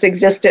these camps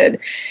existed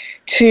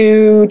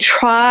to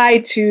try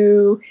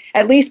to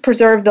at least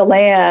preserve the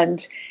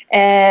land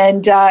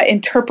and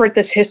interpret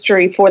this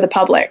history for the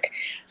public.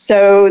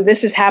 So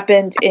this has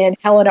happened in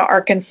Helena,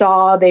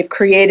 Arkansas. They've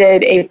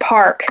created a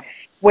park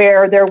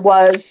where there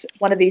was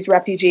one of these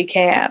refugee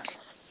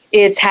camps.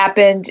 It's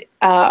happened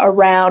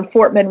around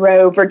Fort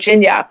Monroe,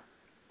 Virginia,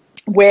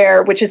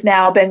 which has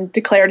now been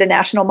declared a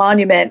national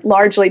monument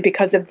largely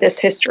because of this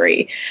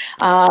history.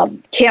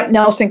 Camp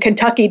Nelson,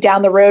 Kentucky,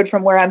 down the road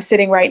from where I'm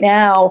sitting right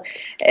now,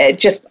 it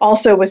just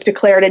also was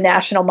declared a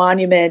national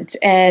monument,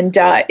 and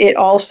it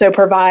also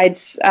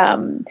provides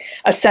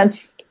a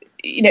sense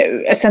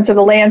of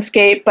the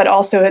landscape, but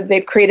also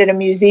they've created a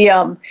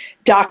museum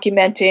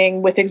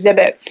documenting with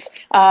exhibits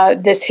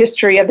this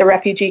history of the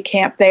refugee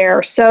camp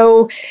there.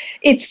 So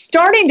it's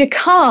starting to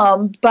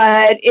come,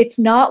 but it's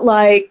not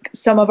like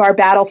some of our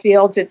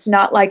battlefields. It's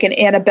not like an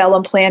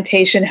antebellum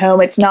plantation home.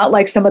 It's not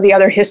like some of the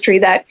other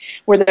history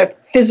where the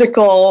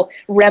physical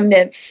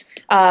remnants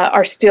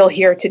are still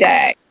here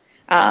today.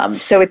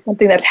 So it's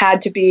something that's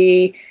had to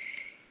be,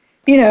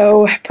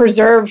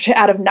 preserved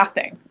out of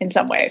nothing in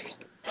some ways.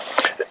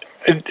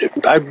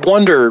 I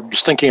wonder,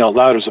 just thinking out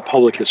loud as a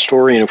public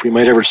historian, if we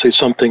might ever say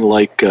something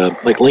like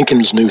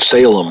Lincoln's New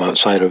Salem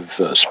outside of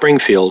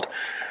Springfield,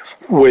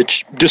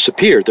 which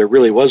disappeared. There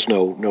really was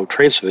no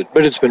trace of it,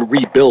 but it's been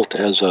rebuilt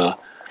as a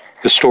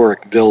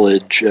historic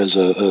village, as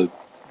a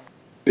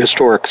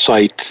historic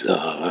site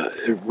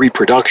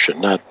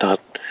reproduction. Not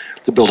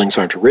the buildings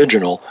aren't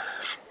original,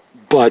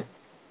 but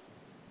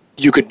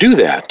you could do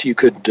that. You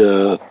could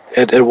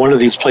at one of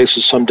these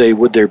places someday.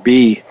 Would there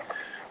be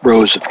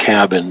rows of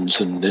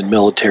cabins and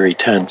military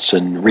tents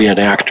and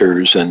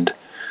reenactors and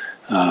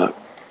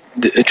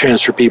a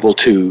chance for people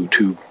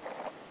to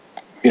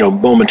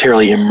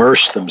momentarily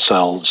immerse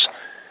themselves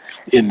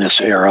in this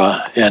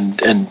era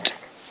and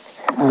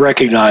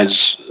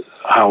recognize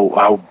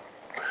how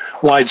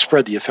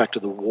widespread the effect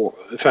of the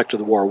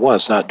war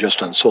was, not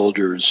just on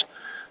soldiers,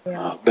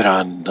 but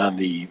on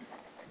the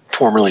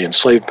formerly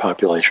enslaved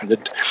population.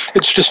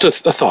 It's just a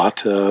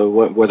thought.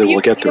 Whether we'll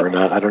get there or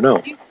not, I don't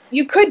know.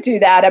 You could do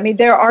that. I mean,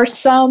 there are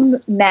some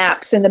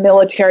maps in the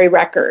military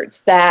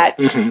records that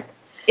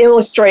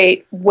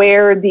illustrate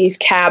where these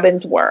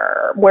cabins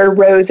were, where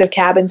rows of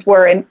cabins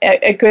were. And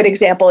a good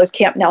example is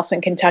Camp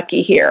Nelson,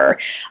 Kentucky here.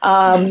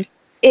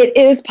 It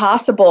is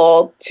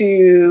possible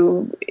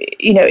to,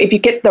 if you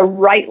get the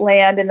right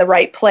land in the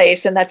right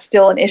place, and that's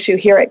still an issue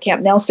here at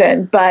Camp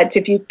Nelson, but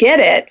if you get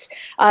it,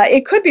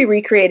 it could be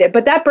recreated.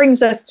 But that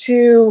brings us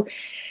to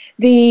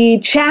the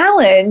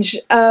challenge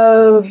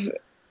of,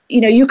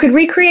 you could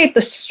recreate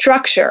the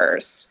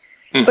structures,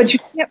 but you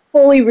can't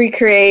fully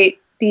recreate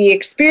the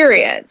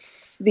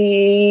experience,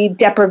 the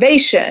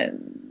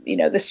deprivation,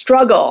 the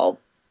struggle.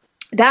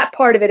 That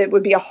part of it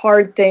would be a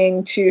hard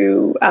thing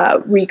to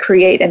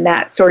recreate in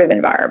that sort of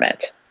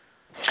environment.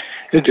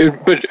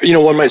 But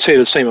one might say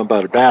the same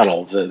about a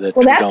battle.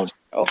 Reenactors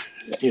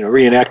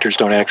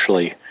don't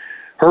actually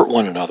hurt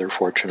one another,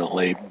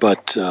 fortunately.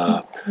 But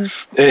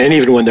and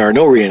even when there are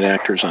no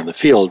reenactors on the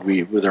field,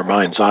 we, with our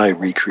mind's eye,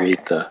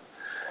 recreate the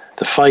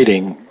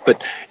fighting.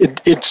 But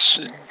it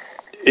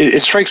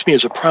strikes me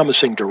as a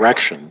promising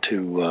direction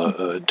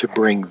to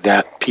bring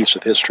that piece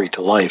of history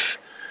to life.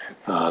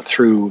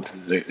 Through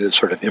the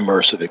sort of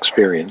immersive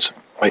experience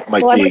might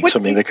be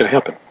something that could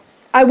happen.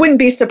 I wouldn't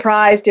be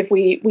surprised if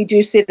we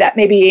do see that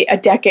maybe a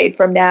decade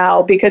from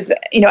now, because,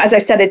 as I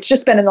said, it's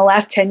just been in the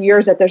last 10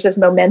 years that there's this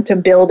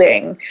momentum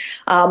building.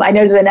 I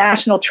know that the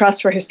National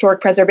Trust for Historic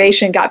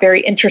Preservation got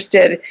very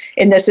interested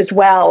in this as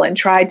well and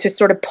tried to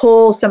sort of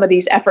pull some of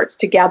these efforts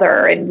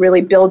together and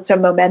really build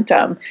some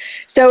momentum.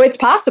 So it's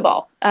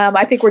possible.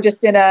 I think we're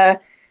just in a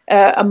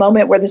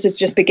moment where this is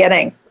just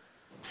beginning.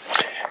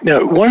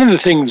 Now, one of the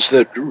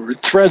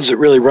threads that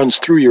really runs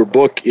through your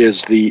book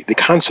is the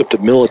concept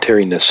of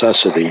military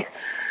necessity,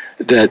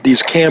 that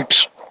these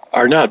camps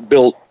are not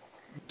built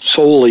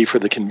solely for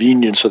the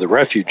convenience of the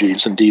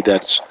refugees. Indeed,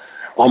 that's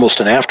almost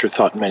an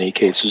afterthought in many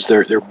cases.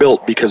 They're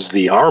built because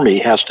the Army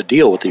has to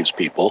deal with these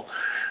people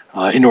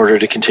in order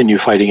to continue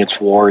fighting its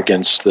war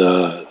against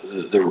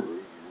the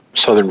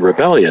Southern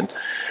Rebellion.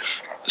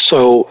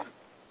 So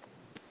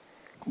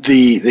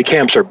the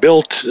camps are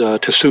built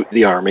to suit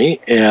the Army,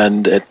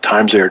 and at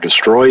times they are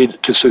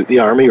destroyed to suit the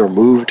Army or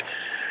moved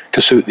to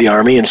suit the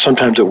Army, and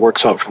sometimes it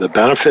works out for the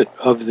benefit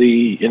of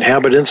the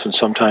inhabitants and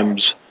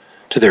sometimes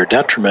to their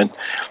detriment.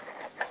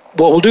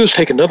 What we'll do is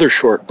take another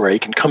short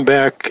break and come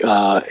back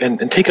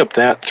and take up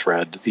that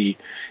thread, the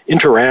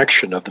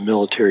interaction of the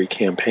military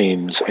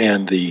campaigns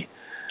and the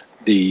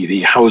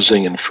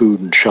housing and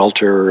food and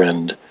shelter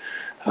and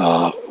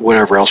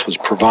whatever else was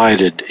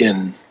provided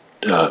in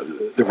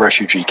the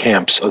refugee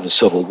camps of the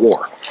Civil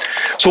War.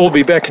 So we'll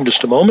be back in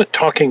just a moment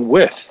talking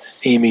with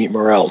Amy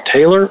Morrell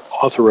Taylor,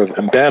 author of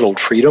Embattled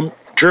Freedom,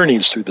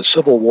 Journeys Through the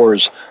Civil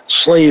War's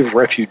Slave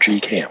Refugee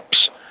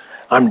Camps.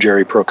 I'm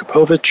Jerry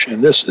Prokopowicz,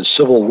 and this is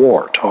Civil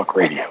War Talk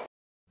Radio.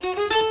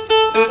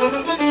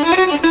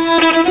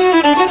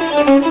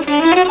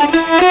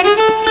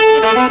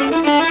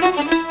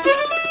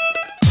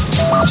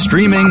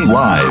 Streaming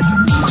live,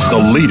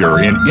 the leader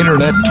in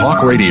Internet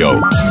Talk Radio,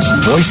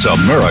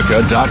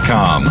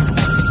 VoiceAmerica.com.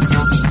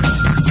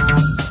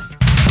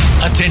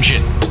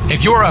 Attention.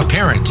 If you're a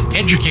parent,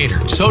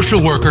 educator,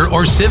 social worker,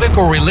 or civic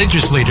or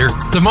religious leader,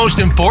 the most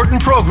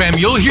important program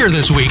you'll hear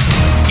this week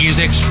is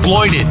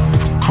Exploited: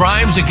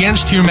 Crimes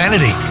Against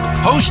Humanity.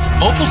 Host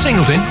Opal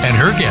Singleton and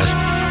her guest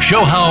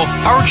show how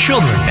our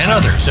children and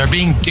others are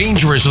being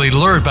dangerously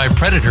lured by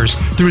predators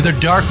through the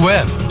dark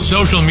web,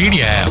 social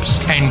media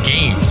apps, and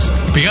games.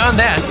 Beyond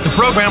that, the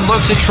program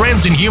looks at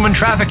trends in human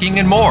trafficking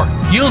and more.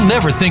 You'll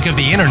never think of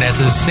the internet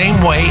the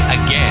same way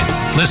again.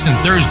 Listen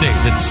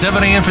Thursdays at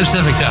 7 a.m.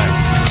 Pacific Time,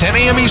 10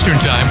 a.m. Eastern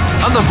Time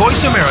on the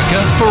Voice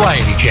America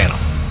Variety Channel.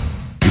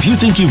 If you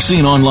think you've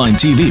seen online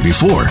TV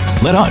before,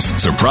 let us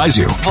surprise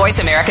you.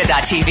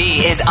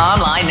 VoiceAmerica.tv is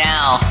online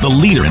now. The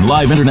leader in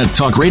live Internet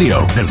talk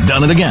radio has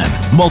done it again.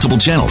 Multiple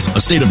channels, a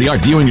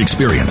state-of-the-art viewing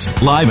experience,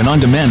 live and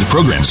on-demand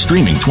programs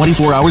streaming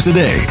 24 hours a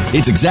day.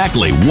 It's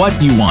exactly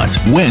what you want,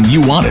 when you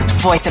want it.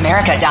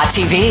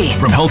 VoiceAmerica.tv.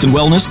 From health and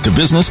wellness to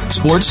business,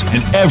 sports,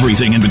 and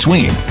everything in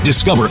between.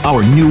 Discover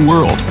our new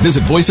world.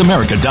 Visit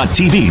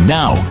VoiceAmerica.tv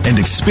now and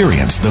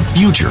experience the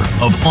future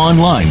of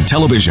online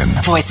television.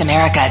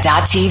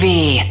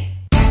 VoiceAmerica.tv.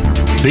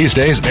 These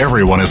days,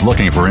 everyone is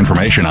looking for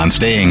information on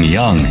staying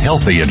young,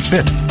 healthy, and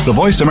fit. The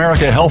Voice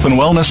America Health and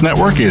Wellness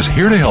Network is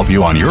here to help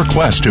you on your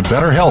quest to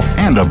better health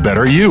and a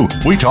better you.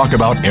 We talk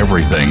about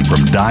everything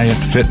from diet,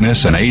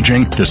 fitness, and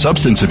aging to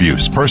substance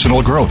abuse,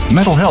 personal growth,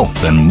 mental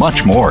health, and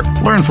much more.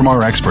 Learn from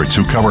our experts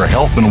who cover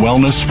health and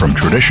wellness from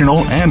traditional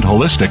and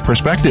holistic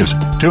perspectives.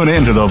 Tune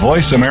in to the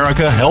Voice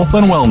America Health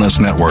and Wellness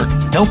Network.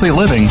 Healthy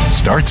living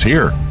starts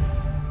here.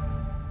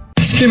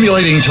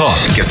 Stimulating talk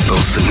Gets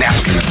those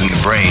synapses in the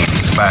brain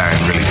firing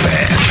really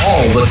fast.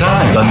 all the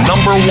time. The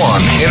number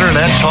one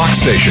Internet talk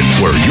station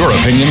where your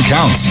opinion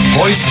counts.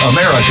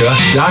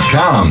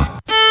 VoiceAmerica.com.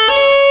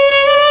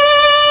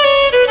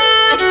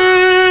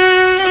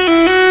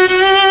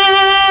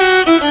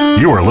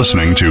 You are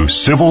listening to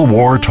Civil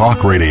War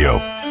Talk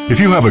Radio. If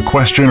you have a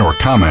question or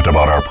comment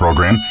about our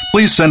program,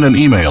 please send an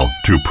email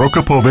to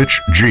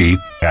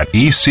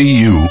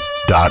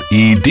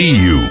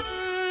prokopovic@ecu.edu.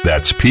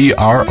 That's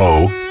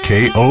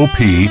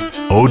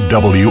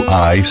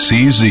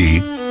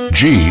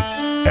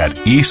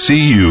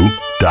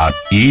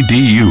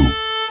PROKOPOWICG@ecu.edu.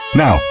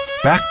 Now,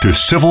 back to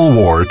Civil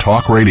War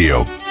Talk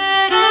Radio.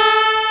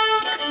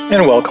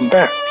 And welcome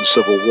back to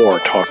Civil War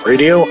Talk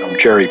Radio. I'm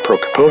Jerry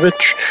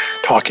Prokopowicz,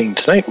 talking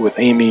tonight with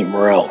Amy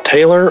Morrell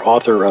Taylor,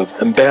 author of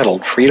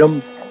Embattled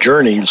Freedom,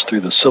 Journeys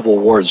Through the Civil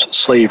War's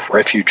Slave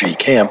Refugee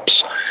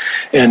Camps.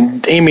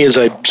 And Amy, as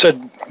I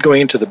said going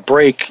into the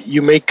break,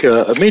 you make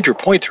a major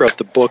point throughout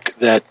the book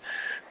that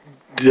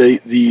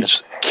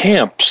these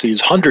camps,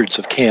 these hundreds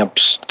of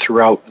camps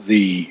throughout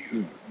the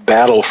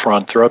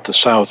battlefront, throughout the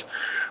South,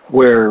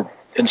 where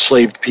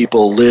enslaved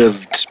people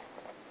lived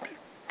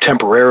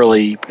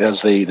temporarily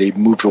as they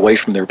moved away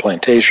from their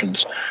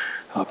plantations,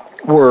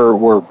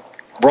 were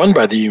run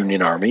by the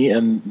Union Army,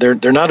 and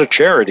they're not a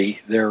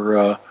charity.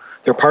 They're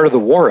part of the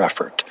war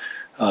effort.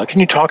 Can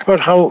you talk about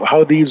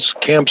how these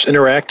camps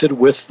interacted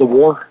with the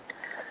war?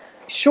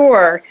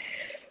 Sure.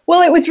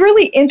 Well, it was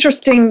really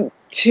interesting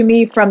to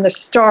me from the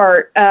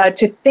start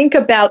to think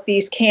about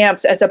these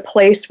camps as a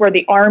place where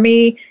the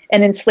Army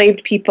and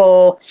enslaved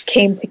people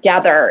came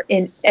together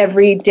in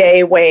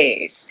everyday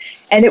ways.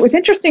 And it was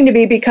interesting to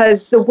me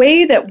because the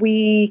way that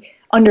we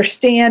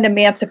understand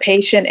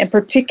emancipation, and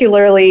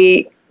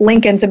particularly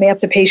Lincoln's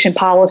emancipation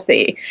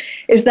policy,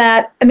 is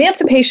that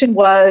emancipation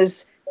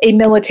was a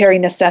military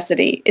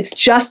necessity. It's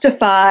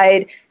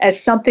justified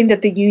as something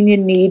that the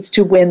Union needs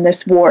to win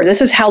this war.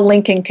 This is how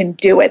Lincoln can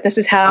do it. This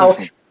is how,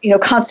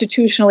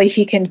 constitutionally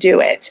he can do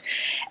it.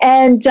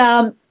 And,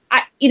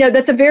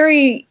 that's a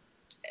very,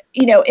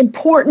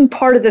 important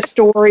part of the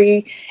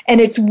story. And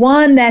it's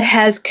one that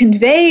has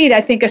conveyed,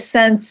 I think, a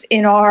sense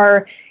in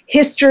our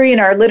history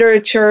and our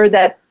literature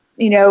that,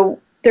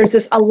 there's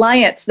this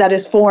alliance that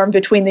is formed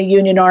between the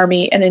Union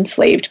Army and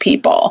enslaved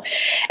people.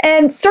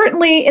 And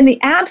certainly in the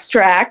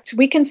abstract,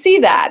 we can see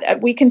that.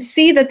 We can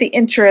see that the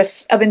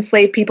interests of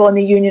enslaved people and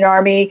the Union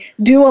Army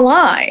do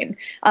align.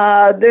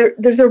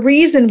 There's a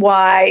reason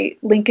why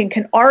Lincoln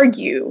can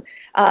argue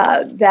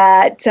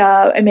that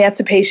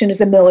emancipation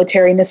is a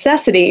military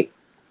necessity.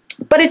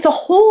 But it's a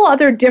whole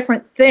other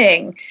different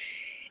thing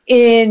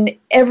in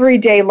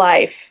everyday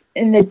life,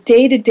 in the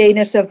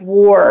day-to-dayness of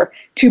war,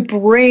 to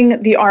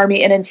bring the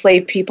Army and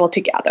enslaved people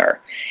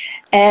together.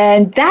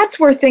 And that's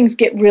where things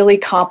get really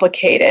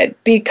complicated,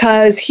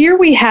 because here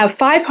we have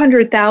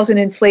 500,000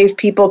 enslaved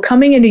people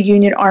coming into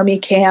Union Army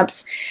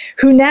camps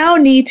who now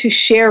need to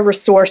share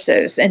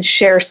resources and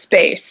share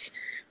space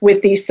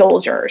with these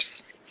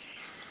soldiers.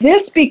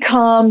 This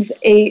becomes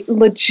a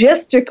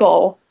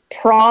logistical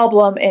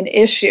problem and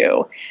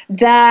issue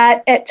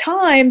that at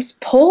times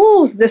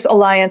pulls this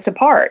alliance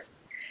apart.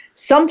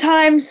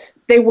 Sometimes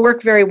they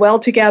work very well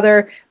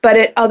together, but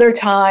at other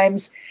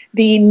times,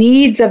 the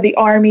needs of the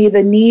Army,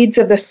 the needs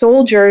of the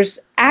soldiers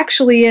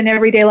actually in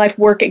everyday life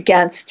work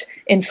against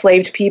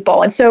enslaved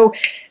people. And so,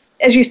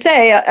 as you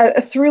say,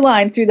 a through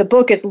line through the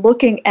book is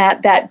looking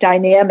at that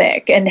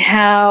dynamic and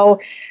how,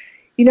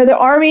 the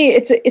Army,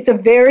 it's a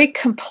very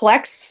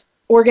complex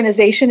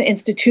organization,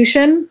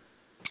 institution,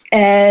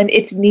 and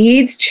its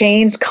needs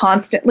change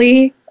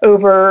constantly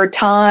over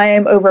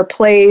time, over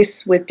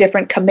place, with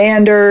different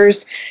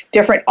commanders,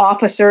 different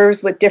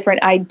officers with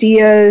different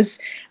ideas,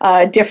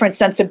 different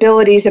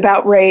sensibilities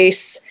about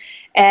race.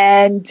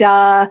 And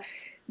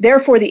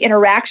therefore, the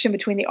interaction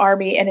between the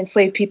Army and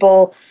enslaved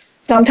people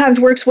sometimes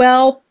works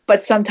well,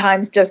 but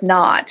sometimes does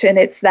not. And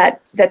it's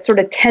that sort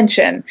of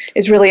tension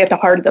is really at the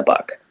heart of the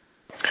book.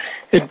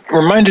 It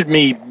reminded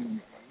me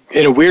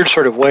in a weird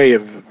sort of way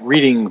of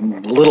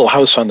reading Little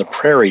House on the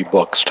Prairie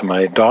books to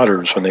my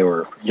daughters when they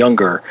were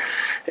younger,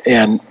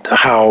 and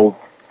how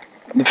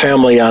the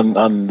family on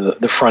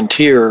the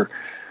frontier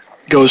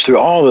goes through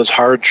all this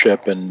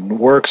hardship and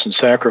works and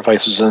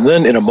sacrifices, and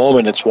then in a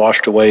moment it's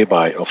washed away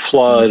by a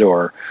flood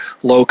or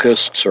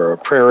locusts or a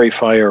prairie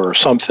fire or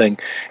something,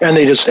 and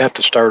they just have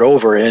to start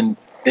over. And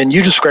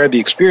you describe the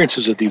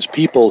experiences of these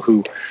people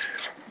who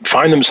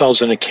find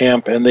themselves in a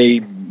camp, and they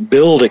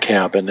build a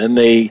cabin, and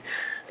they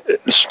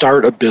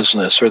start a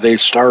business, or they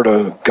start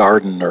a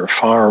garden or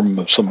farm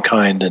of some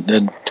kind,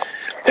 and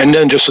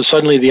then just as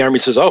suddenly the Army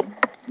says, "Oh,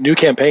 new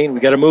campaign, we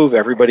got to move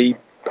everybody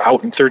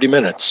out in 30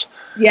 minutes."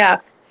 Yeah,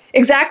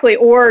 exactly.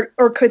 Or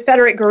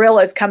Confederate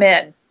guerrillas come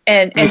in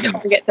and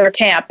target their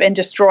camp and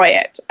destroy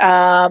it.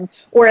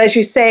 Or, as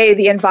you say,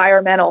 the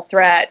environmental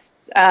threats.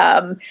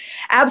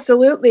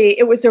 Absolutely,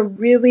 it was a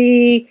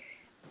really,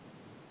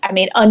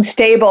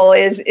 unstable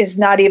is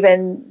not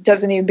even,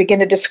 doesn't even begin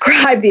to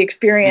describe the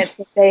experience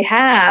that they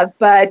have.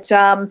 But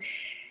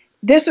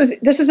this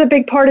is a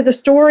big part of the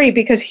story,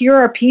 because here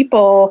are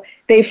people,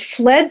 they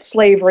fled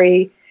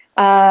slavery.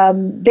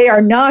 They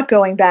are not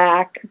going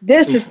back.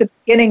 This is the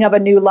beginning of a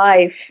new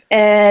life.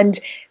 And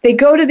they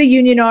go to the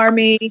Union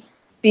Army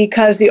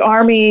because the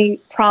Army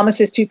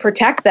promises to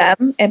protect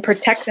them and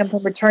protect them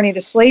from returning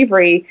to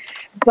slavery.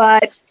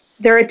 But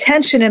their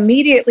attention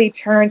immediately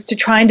turns to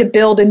trying to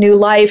build a new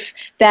life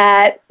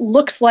that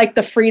looks like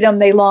the freedom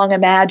they long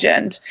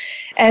imagined.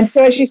 And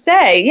so, as you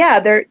say,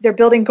 they're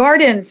building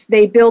gardens.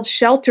 They build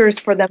shelters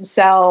for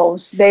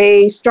themselves.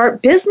 They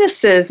start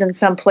businesses in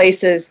some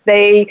places.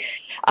 They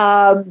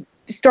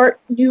start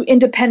new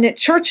independent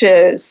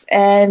churches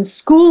and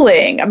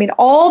schooling.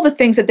 All the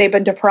things that they've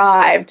been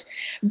deprived.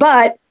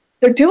 But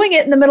they're doing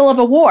it in the middle of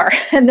a war,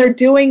 and they're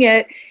doing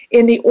it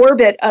in the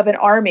orbit of an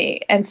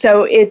army. And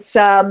so it's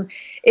a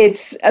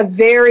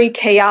very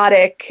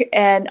chaotic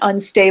and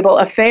unstable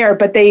affair,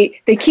 but they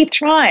keep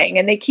trying,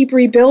 and they keep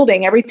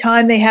rebuilding every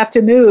time they have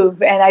to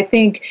move. And I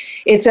think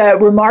it's a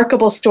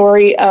remarkable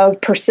story of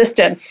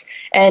persistence,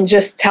 and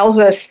just tells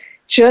us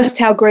just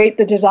how great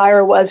the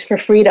desire was for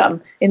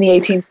freedom in the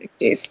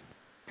 1860s.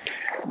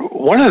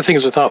 One of the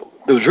things I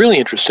thought that was really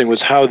interesting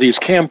was how these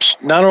camps,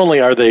 not only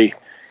are they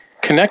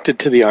connected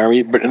to the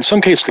Army, but in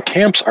some cases the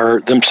camps are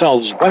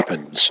themselves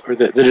weapons, or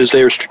that is,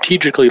 they are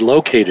strategically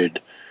located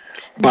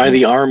by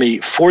the Army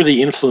for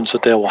the influence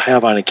that they will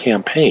have on a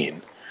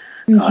campaign.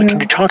 Can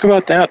you talk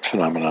about that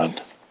phenomenon?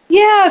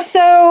 Yeah,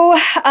 so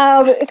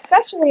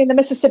especially in the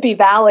Mississippi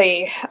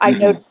Valley, I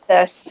noticed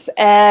this.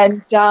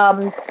 And,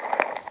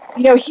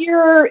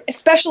 here,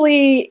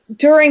 especially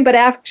during, but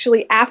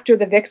actually after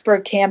the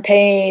Vicksburg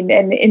campaign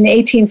and in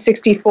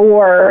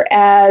 1864,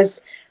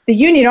 as the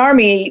Union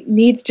Army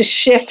needs to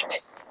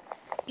shift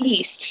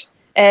east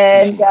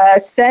and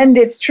send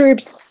its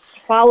troops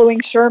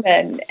following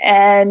Sherman.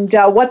 And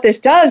what this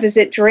does is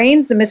it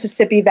drains the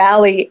Mississippi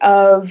Valley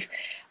of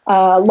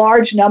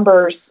large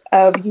numbers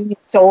of Union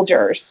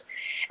soldiers.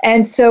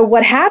 And so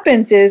what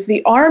happens is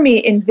the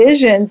Army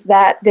envisions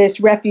that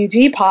this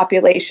refugee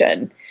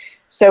population,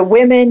 so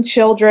women,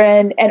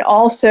 children, and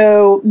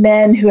also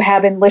men who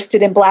have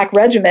enlisted in black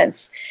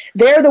regiments,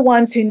 they're the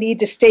ones who need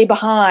to stay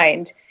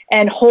behind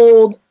and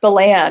hold the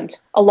land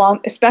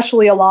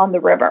especially along the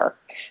river.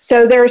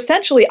 So they're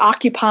essentially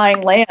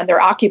occupying land. They're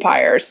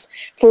occupiers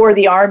for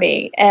the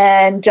Army.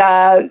 And,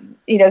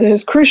 this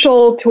is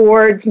crucial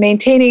towards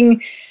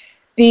maintaining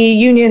the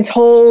Union's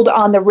hold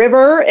on the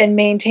river and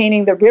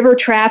maintaining the river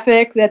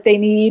traffic that they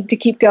need to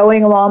keep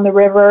going along the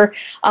river.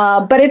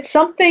 But it's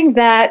something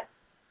that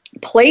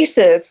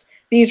places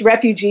these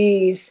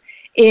refugees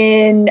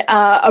in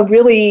a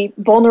really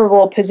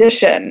vulnerable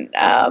position.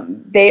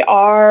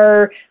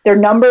 Their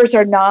numbers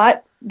are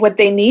not what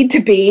they need to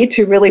be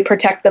to really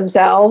protect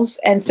themselves,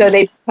 and so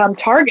they become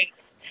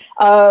targets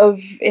of,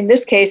 in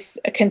this case,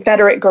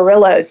 Confederate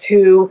guerrillas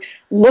who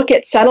look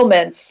at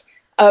settlements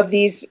of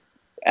these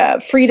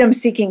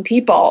freedom-seeking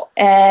people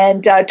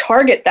and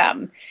target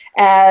them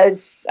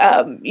as,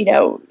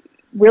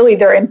 really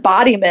their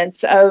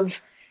embodiments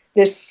of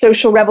this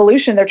social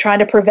revolution they're trying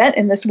to prevent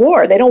in this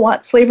war. They don't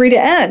want slavery to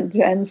end.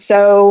 And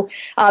so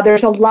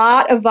there's a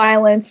lot of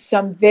violence,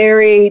 some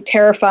very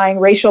terrifying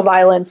racial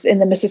violence in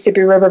the Mississippi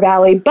River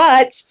Valley,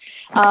 but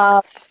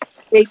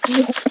they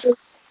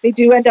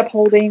do end up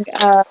holding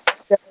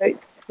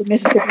the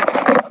Mississippi.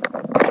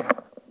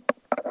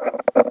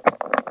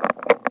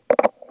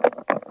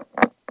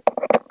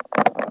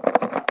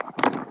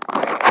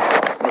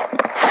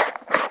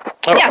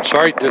 Oh, yeah.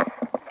 Sorry.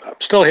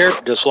 Still here.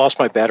 Just lost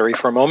my battery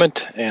for a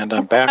moment, and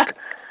I'm back.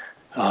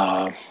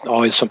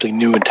 Always something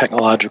new and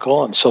technological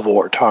on Civil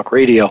War Talk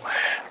Radio.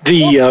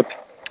 The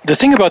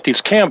thing about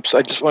these camps,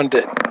 I just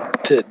wanted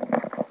to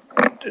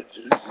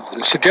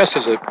suggest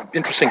as an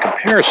interesting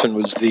comparison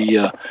was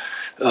the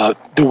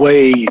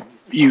way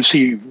you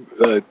see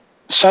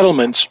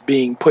settlements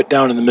being put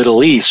down in the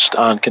Middle East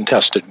on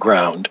contested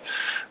ground.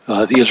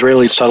 The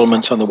Israeli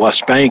settlements on the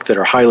West Bank that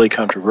are highly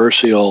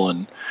controversial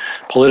and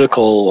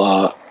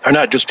political are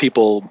not just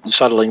people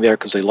settling there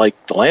because they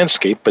like the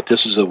landscape, but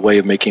this is a way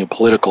of making a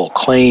political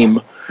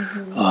claim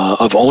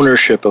of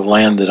ownership of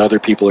land that other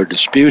people are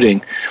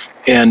disputing.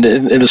 And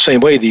in the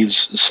same way, these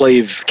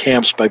slave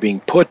camps, by being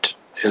put,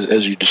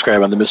 as you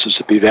describe, on the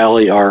Mississippi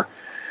Valley, are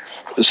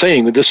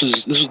saying that this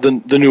is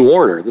the new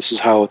order. This is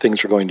how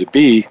things are going to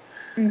be.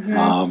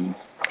 And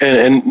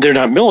they're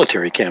not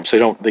military camps.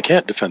 They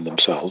can't defend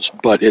themselves,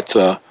 but it's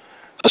a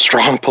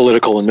strong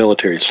political and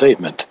military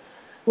statement.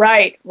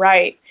 Right.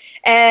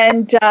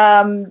 And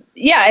and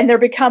they're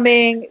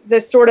becoming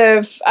this sort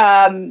of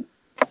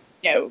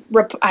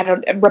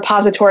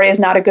repository is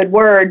not a good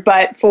word,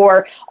 but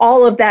for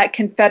all of that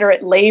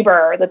Confederate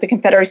labor that the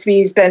Confederacy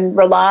has been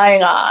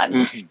relying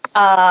on,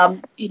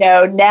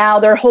 now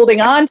they're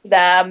holding on to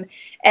them.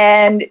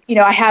 And,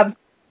 I have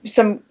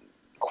some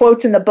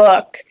quotes in the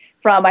book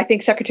from, I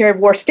think, Secretary of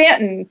War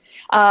Stanton,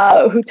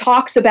 who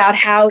talks about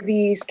how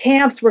these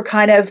camps were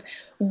kind of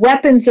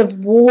weapons of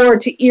war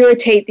to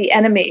irritate the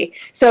enemy.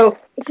 So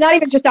it's not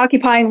even just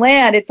occupying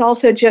land. It's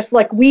also just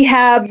like, we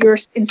have your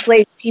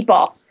enslaved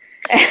people.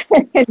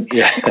 And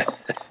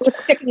we're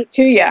sticking it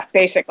to you,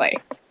 basically.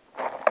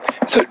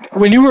 So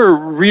when you were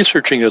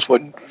researching this,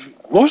 what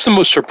was the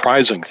most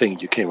surprising thing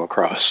you came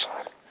across?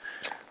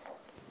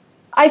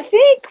 I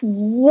think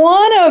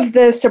one of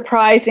the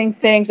surprising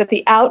things at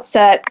the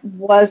outset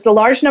was the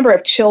large number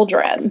of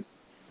children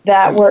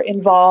that were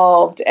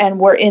involved and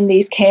were in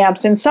these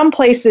camps. In some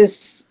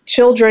places,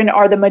 children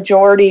are the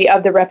majority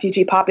of the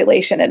refugee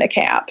population in a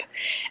camp.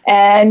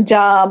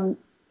 And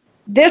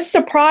this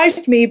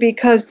surprised me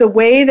because the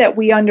way that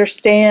we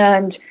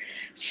understand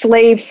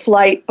slave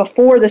flight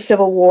before the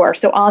Civil War,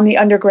 so on the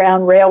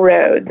Underground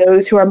Railroad,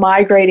 those who are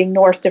migrating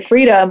north to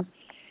freedom,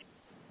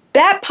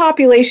 that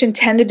population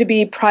tended to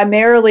be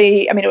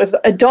primarily, it was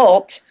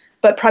adult,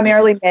 but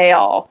primarily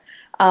male.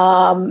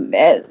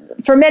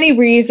 For many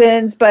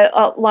reasons, but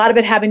a lot of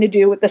it having to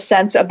do with the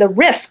sense of the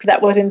risk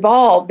that was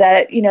involved,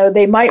 that,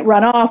 they might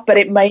run off, but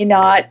it may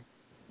not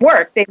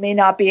work. They may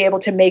not be able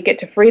to make it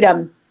to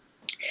freedom.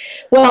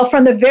 Well,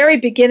 from the very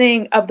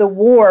beginning of the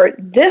war,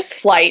 this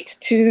flight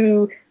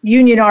to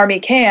Union Army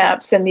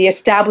camps and the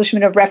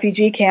establishment of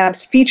refugee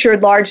camps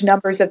featured large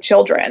numbers of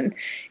children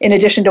in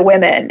addition to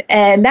women.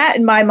 And that,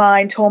 in my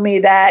mind, told me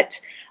that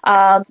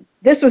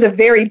this was a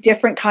very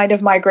different kind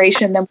of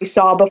migration than we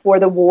saw before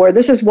the war.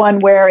 This is one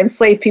where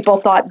enslaved people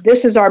thought,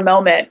 this is our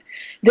moment.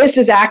 This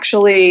is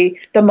actually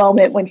the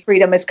moment when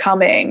freedom is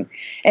coming.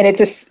 And it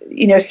just,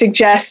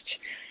 suggests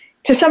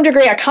to some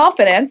degree a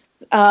confidence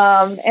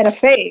and a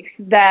faith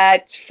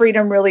that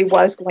freedom really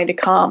was going to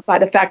come by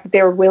the fact that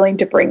they were willing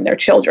to bring their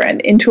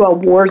children into a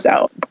war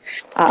zone.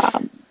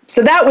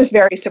 So that was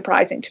very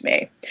surprising to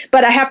me.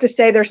 But I have to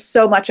say there's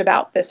so much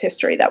about this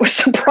history that was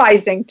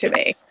surprising to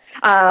me.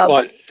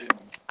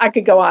 I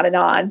could go on and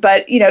on,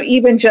 but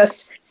even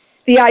just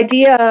the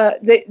idea,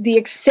 the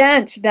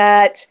extent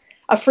that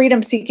a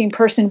freedom-seeking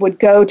person would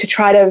go to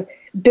try to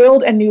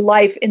build a new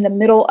life in the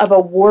middle of a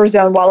war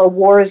zone while a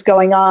war is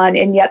going on,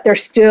 and yet they're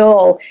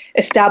still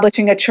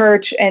establishing a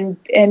church and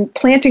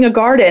planting a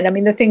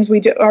garden. The things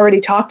we already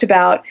talked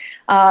about,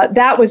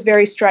 that was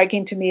very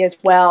striking to me as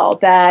well,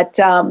 that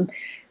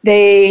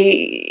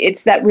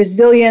it's that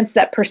resilience,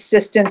 that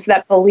persistence,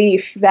 that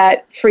belief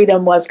that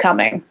freedom was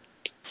coming.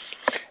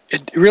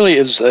 It really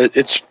is.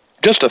 It's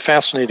just a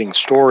fascinating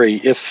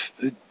story. If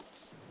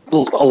a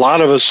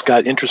lot of us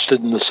got interested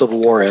in the Civil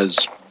War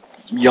as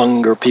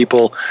younger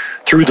people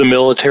through the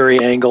military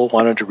angle,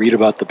 wanted to read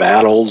about the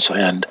battles,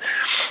 and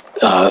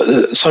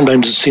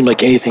sometimes it seemed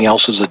like anything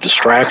else is a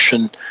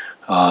distraction.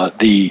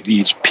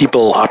 These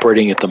people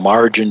operating at the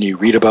margin, you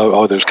read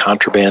about, there's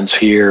contrabands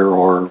here,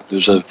 or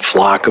there's a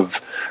flock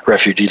of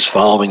refugees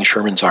following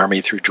Sherman's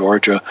army through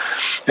Georgia,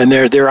 and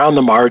they're on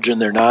the margin.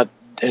 They're not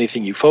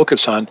anything you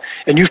focus on,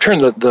 and you've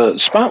turned the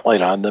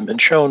spotlight on them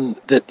and shown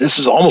that this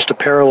is almost a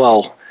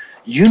parallel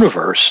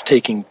universe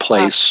taking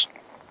place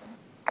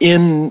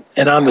in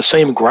and on the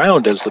same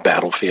ground as the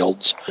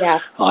battlefields,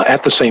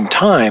 at the same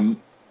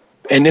time,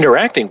 and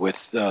interacting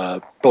with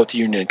both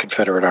Union and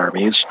Confederate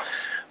armies,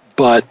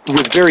 but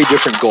with very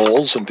different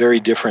goals and very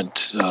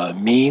different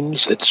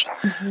means.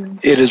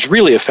 It is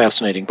really a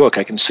fascinating book.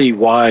 I can see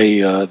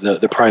why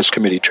the prize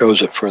committee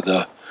chose it for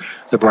the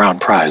Brown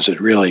Prize. It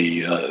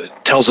really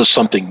tells us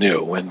something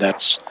new, and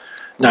that's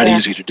not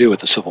easy to do with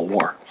the Civil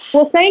War.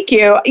 Well, thank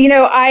you.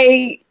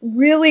 I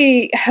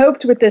really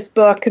hoped with this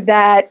book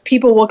that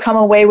people will come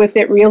away with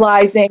it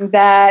realizing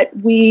that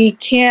we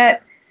can't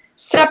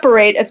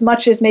separate, as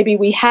much as maybe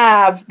we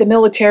have, the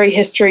military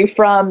history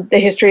from the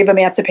history of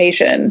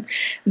emancipation,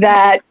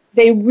 that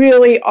they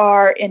really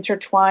are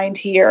intertwined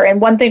here. And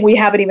one thing we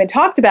haven't even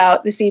talked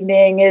about this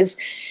evening is,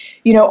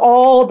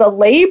 all the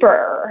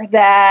labor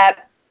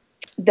that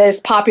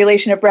this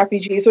population of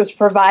refugees was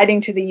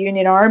providing to the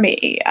Union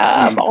Army,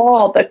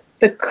 all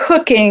the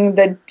cooking,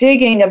 the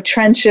digging of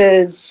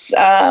trenches,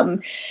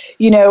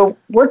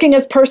 working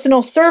as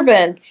personal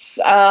servants.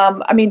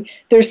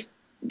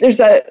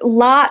 There's a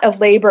lot of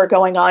labor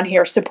going on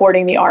here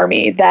supporting the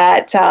Army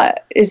that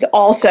is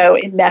also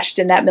enmeshed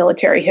in that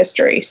military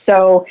history.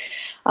 So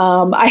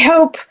I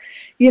hope,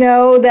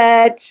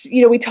 that,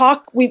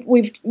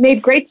 we've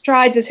made great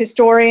strides as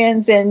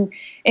historians in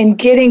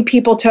getting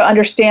people to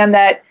understand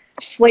that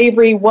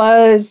slavery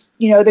was,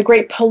 the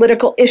great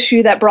political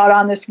issue that brought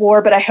on this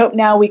war. But I hope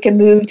now we can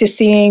move to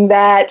seeing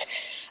that,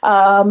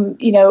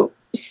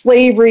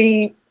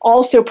 slavery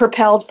also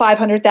propelled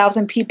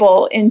 500,000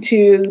 people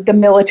into the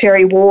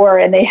military war,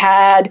 and they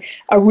had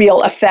a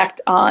real effect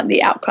on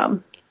the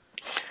outcome.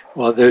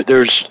 Well,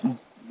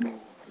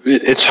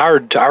 it's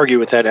hard to argue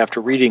with that after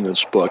reading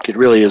this book. It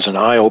really is an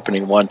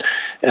eye-opening one,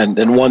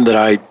 and one that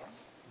I've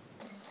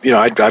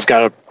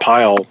got a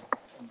pile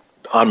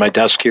on my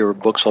desk here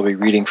of books I'll be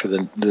reading for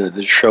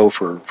the show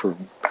for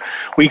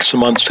weeks and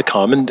months to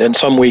come. And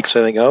some weeks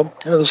I think,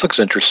 this looks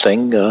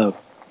interesting.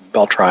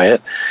 I'll try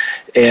it.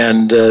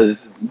 And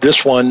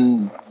this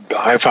one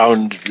I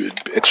found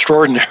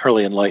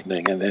extraordinarily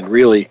enlightening and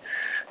really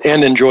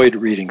enjoyed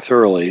reading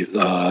thoroughly.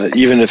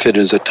 Even if it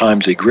is at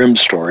times a grim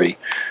story,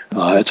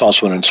 it's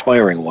also an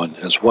inspiring one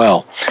as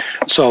well.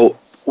 So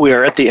we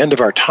are at the end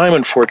of our time,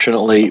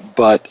 unfortunately,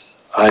 but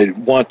I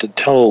want to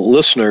tell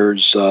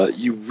listeners,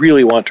 you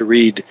really want to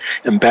read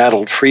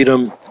Embattled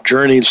Freedom,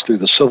 Journeys Through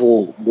the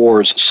Civil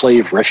War's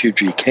Slave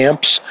Refugee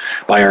Camps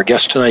by our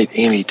guest tonight,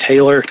 Amy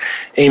Taylor.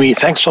 Amy,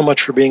 thanks so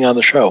much for being on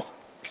the show.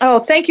 Oh,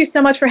 thank you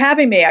so much for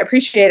having me. I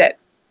appreciate it.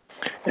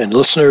 And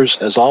listeners,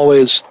 as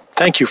always,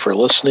 thank you for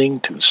listening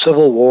to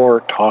Civil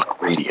War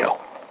Talk Radio.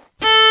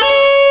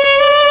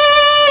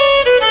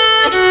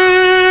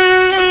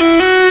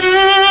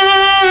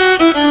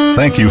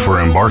 Thank you for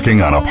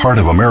embarking on a part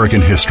of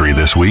American history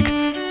this week.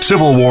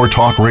 Civil War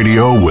Talk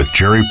Radio with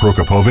Jerry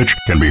Prokopowicz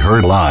can be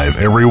heard live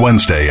every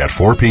Wednesday at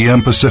 4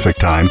 p.m. Pacific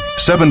Time,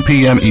 7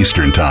 p.m.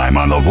 Eastern Time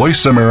on the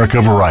Voice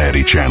America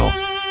Variety Channel.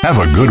 Have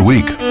a good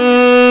week.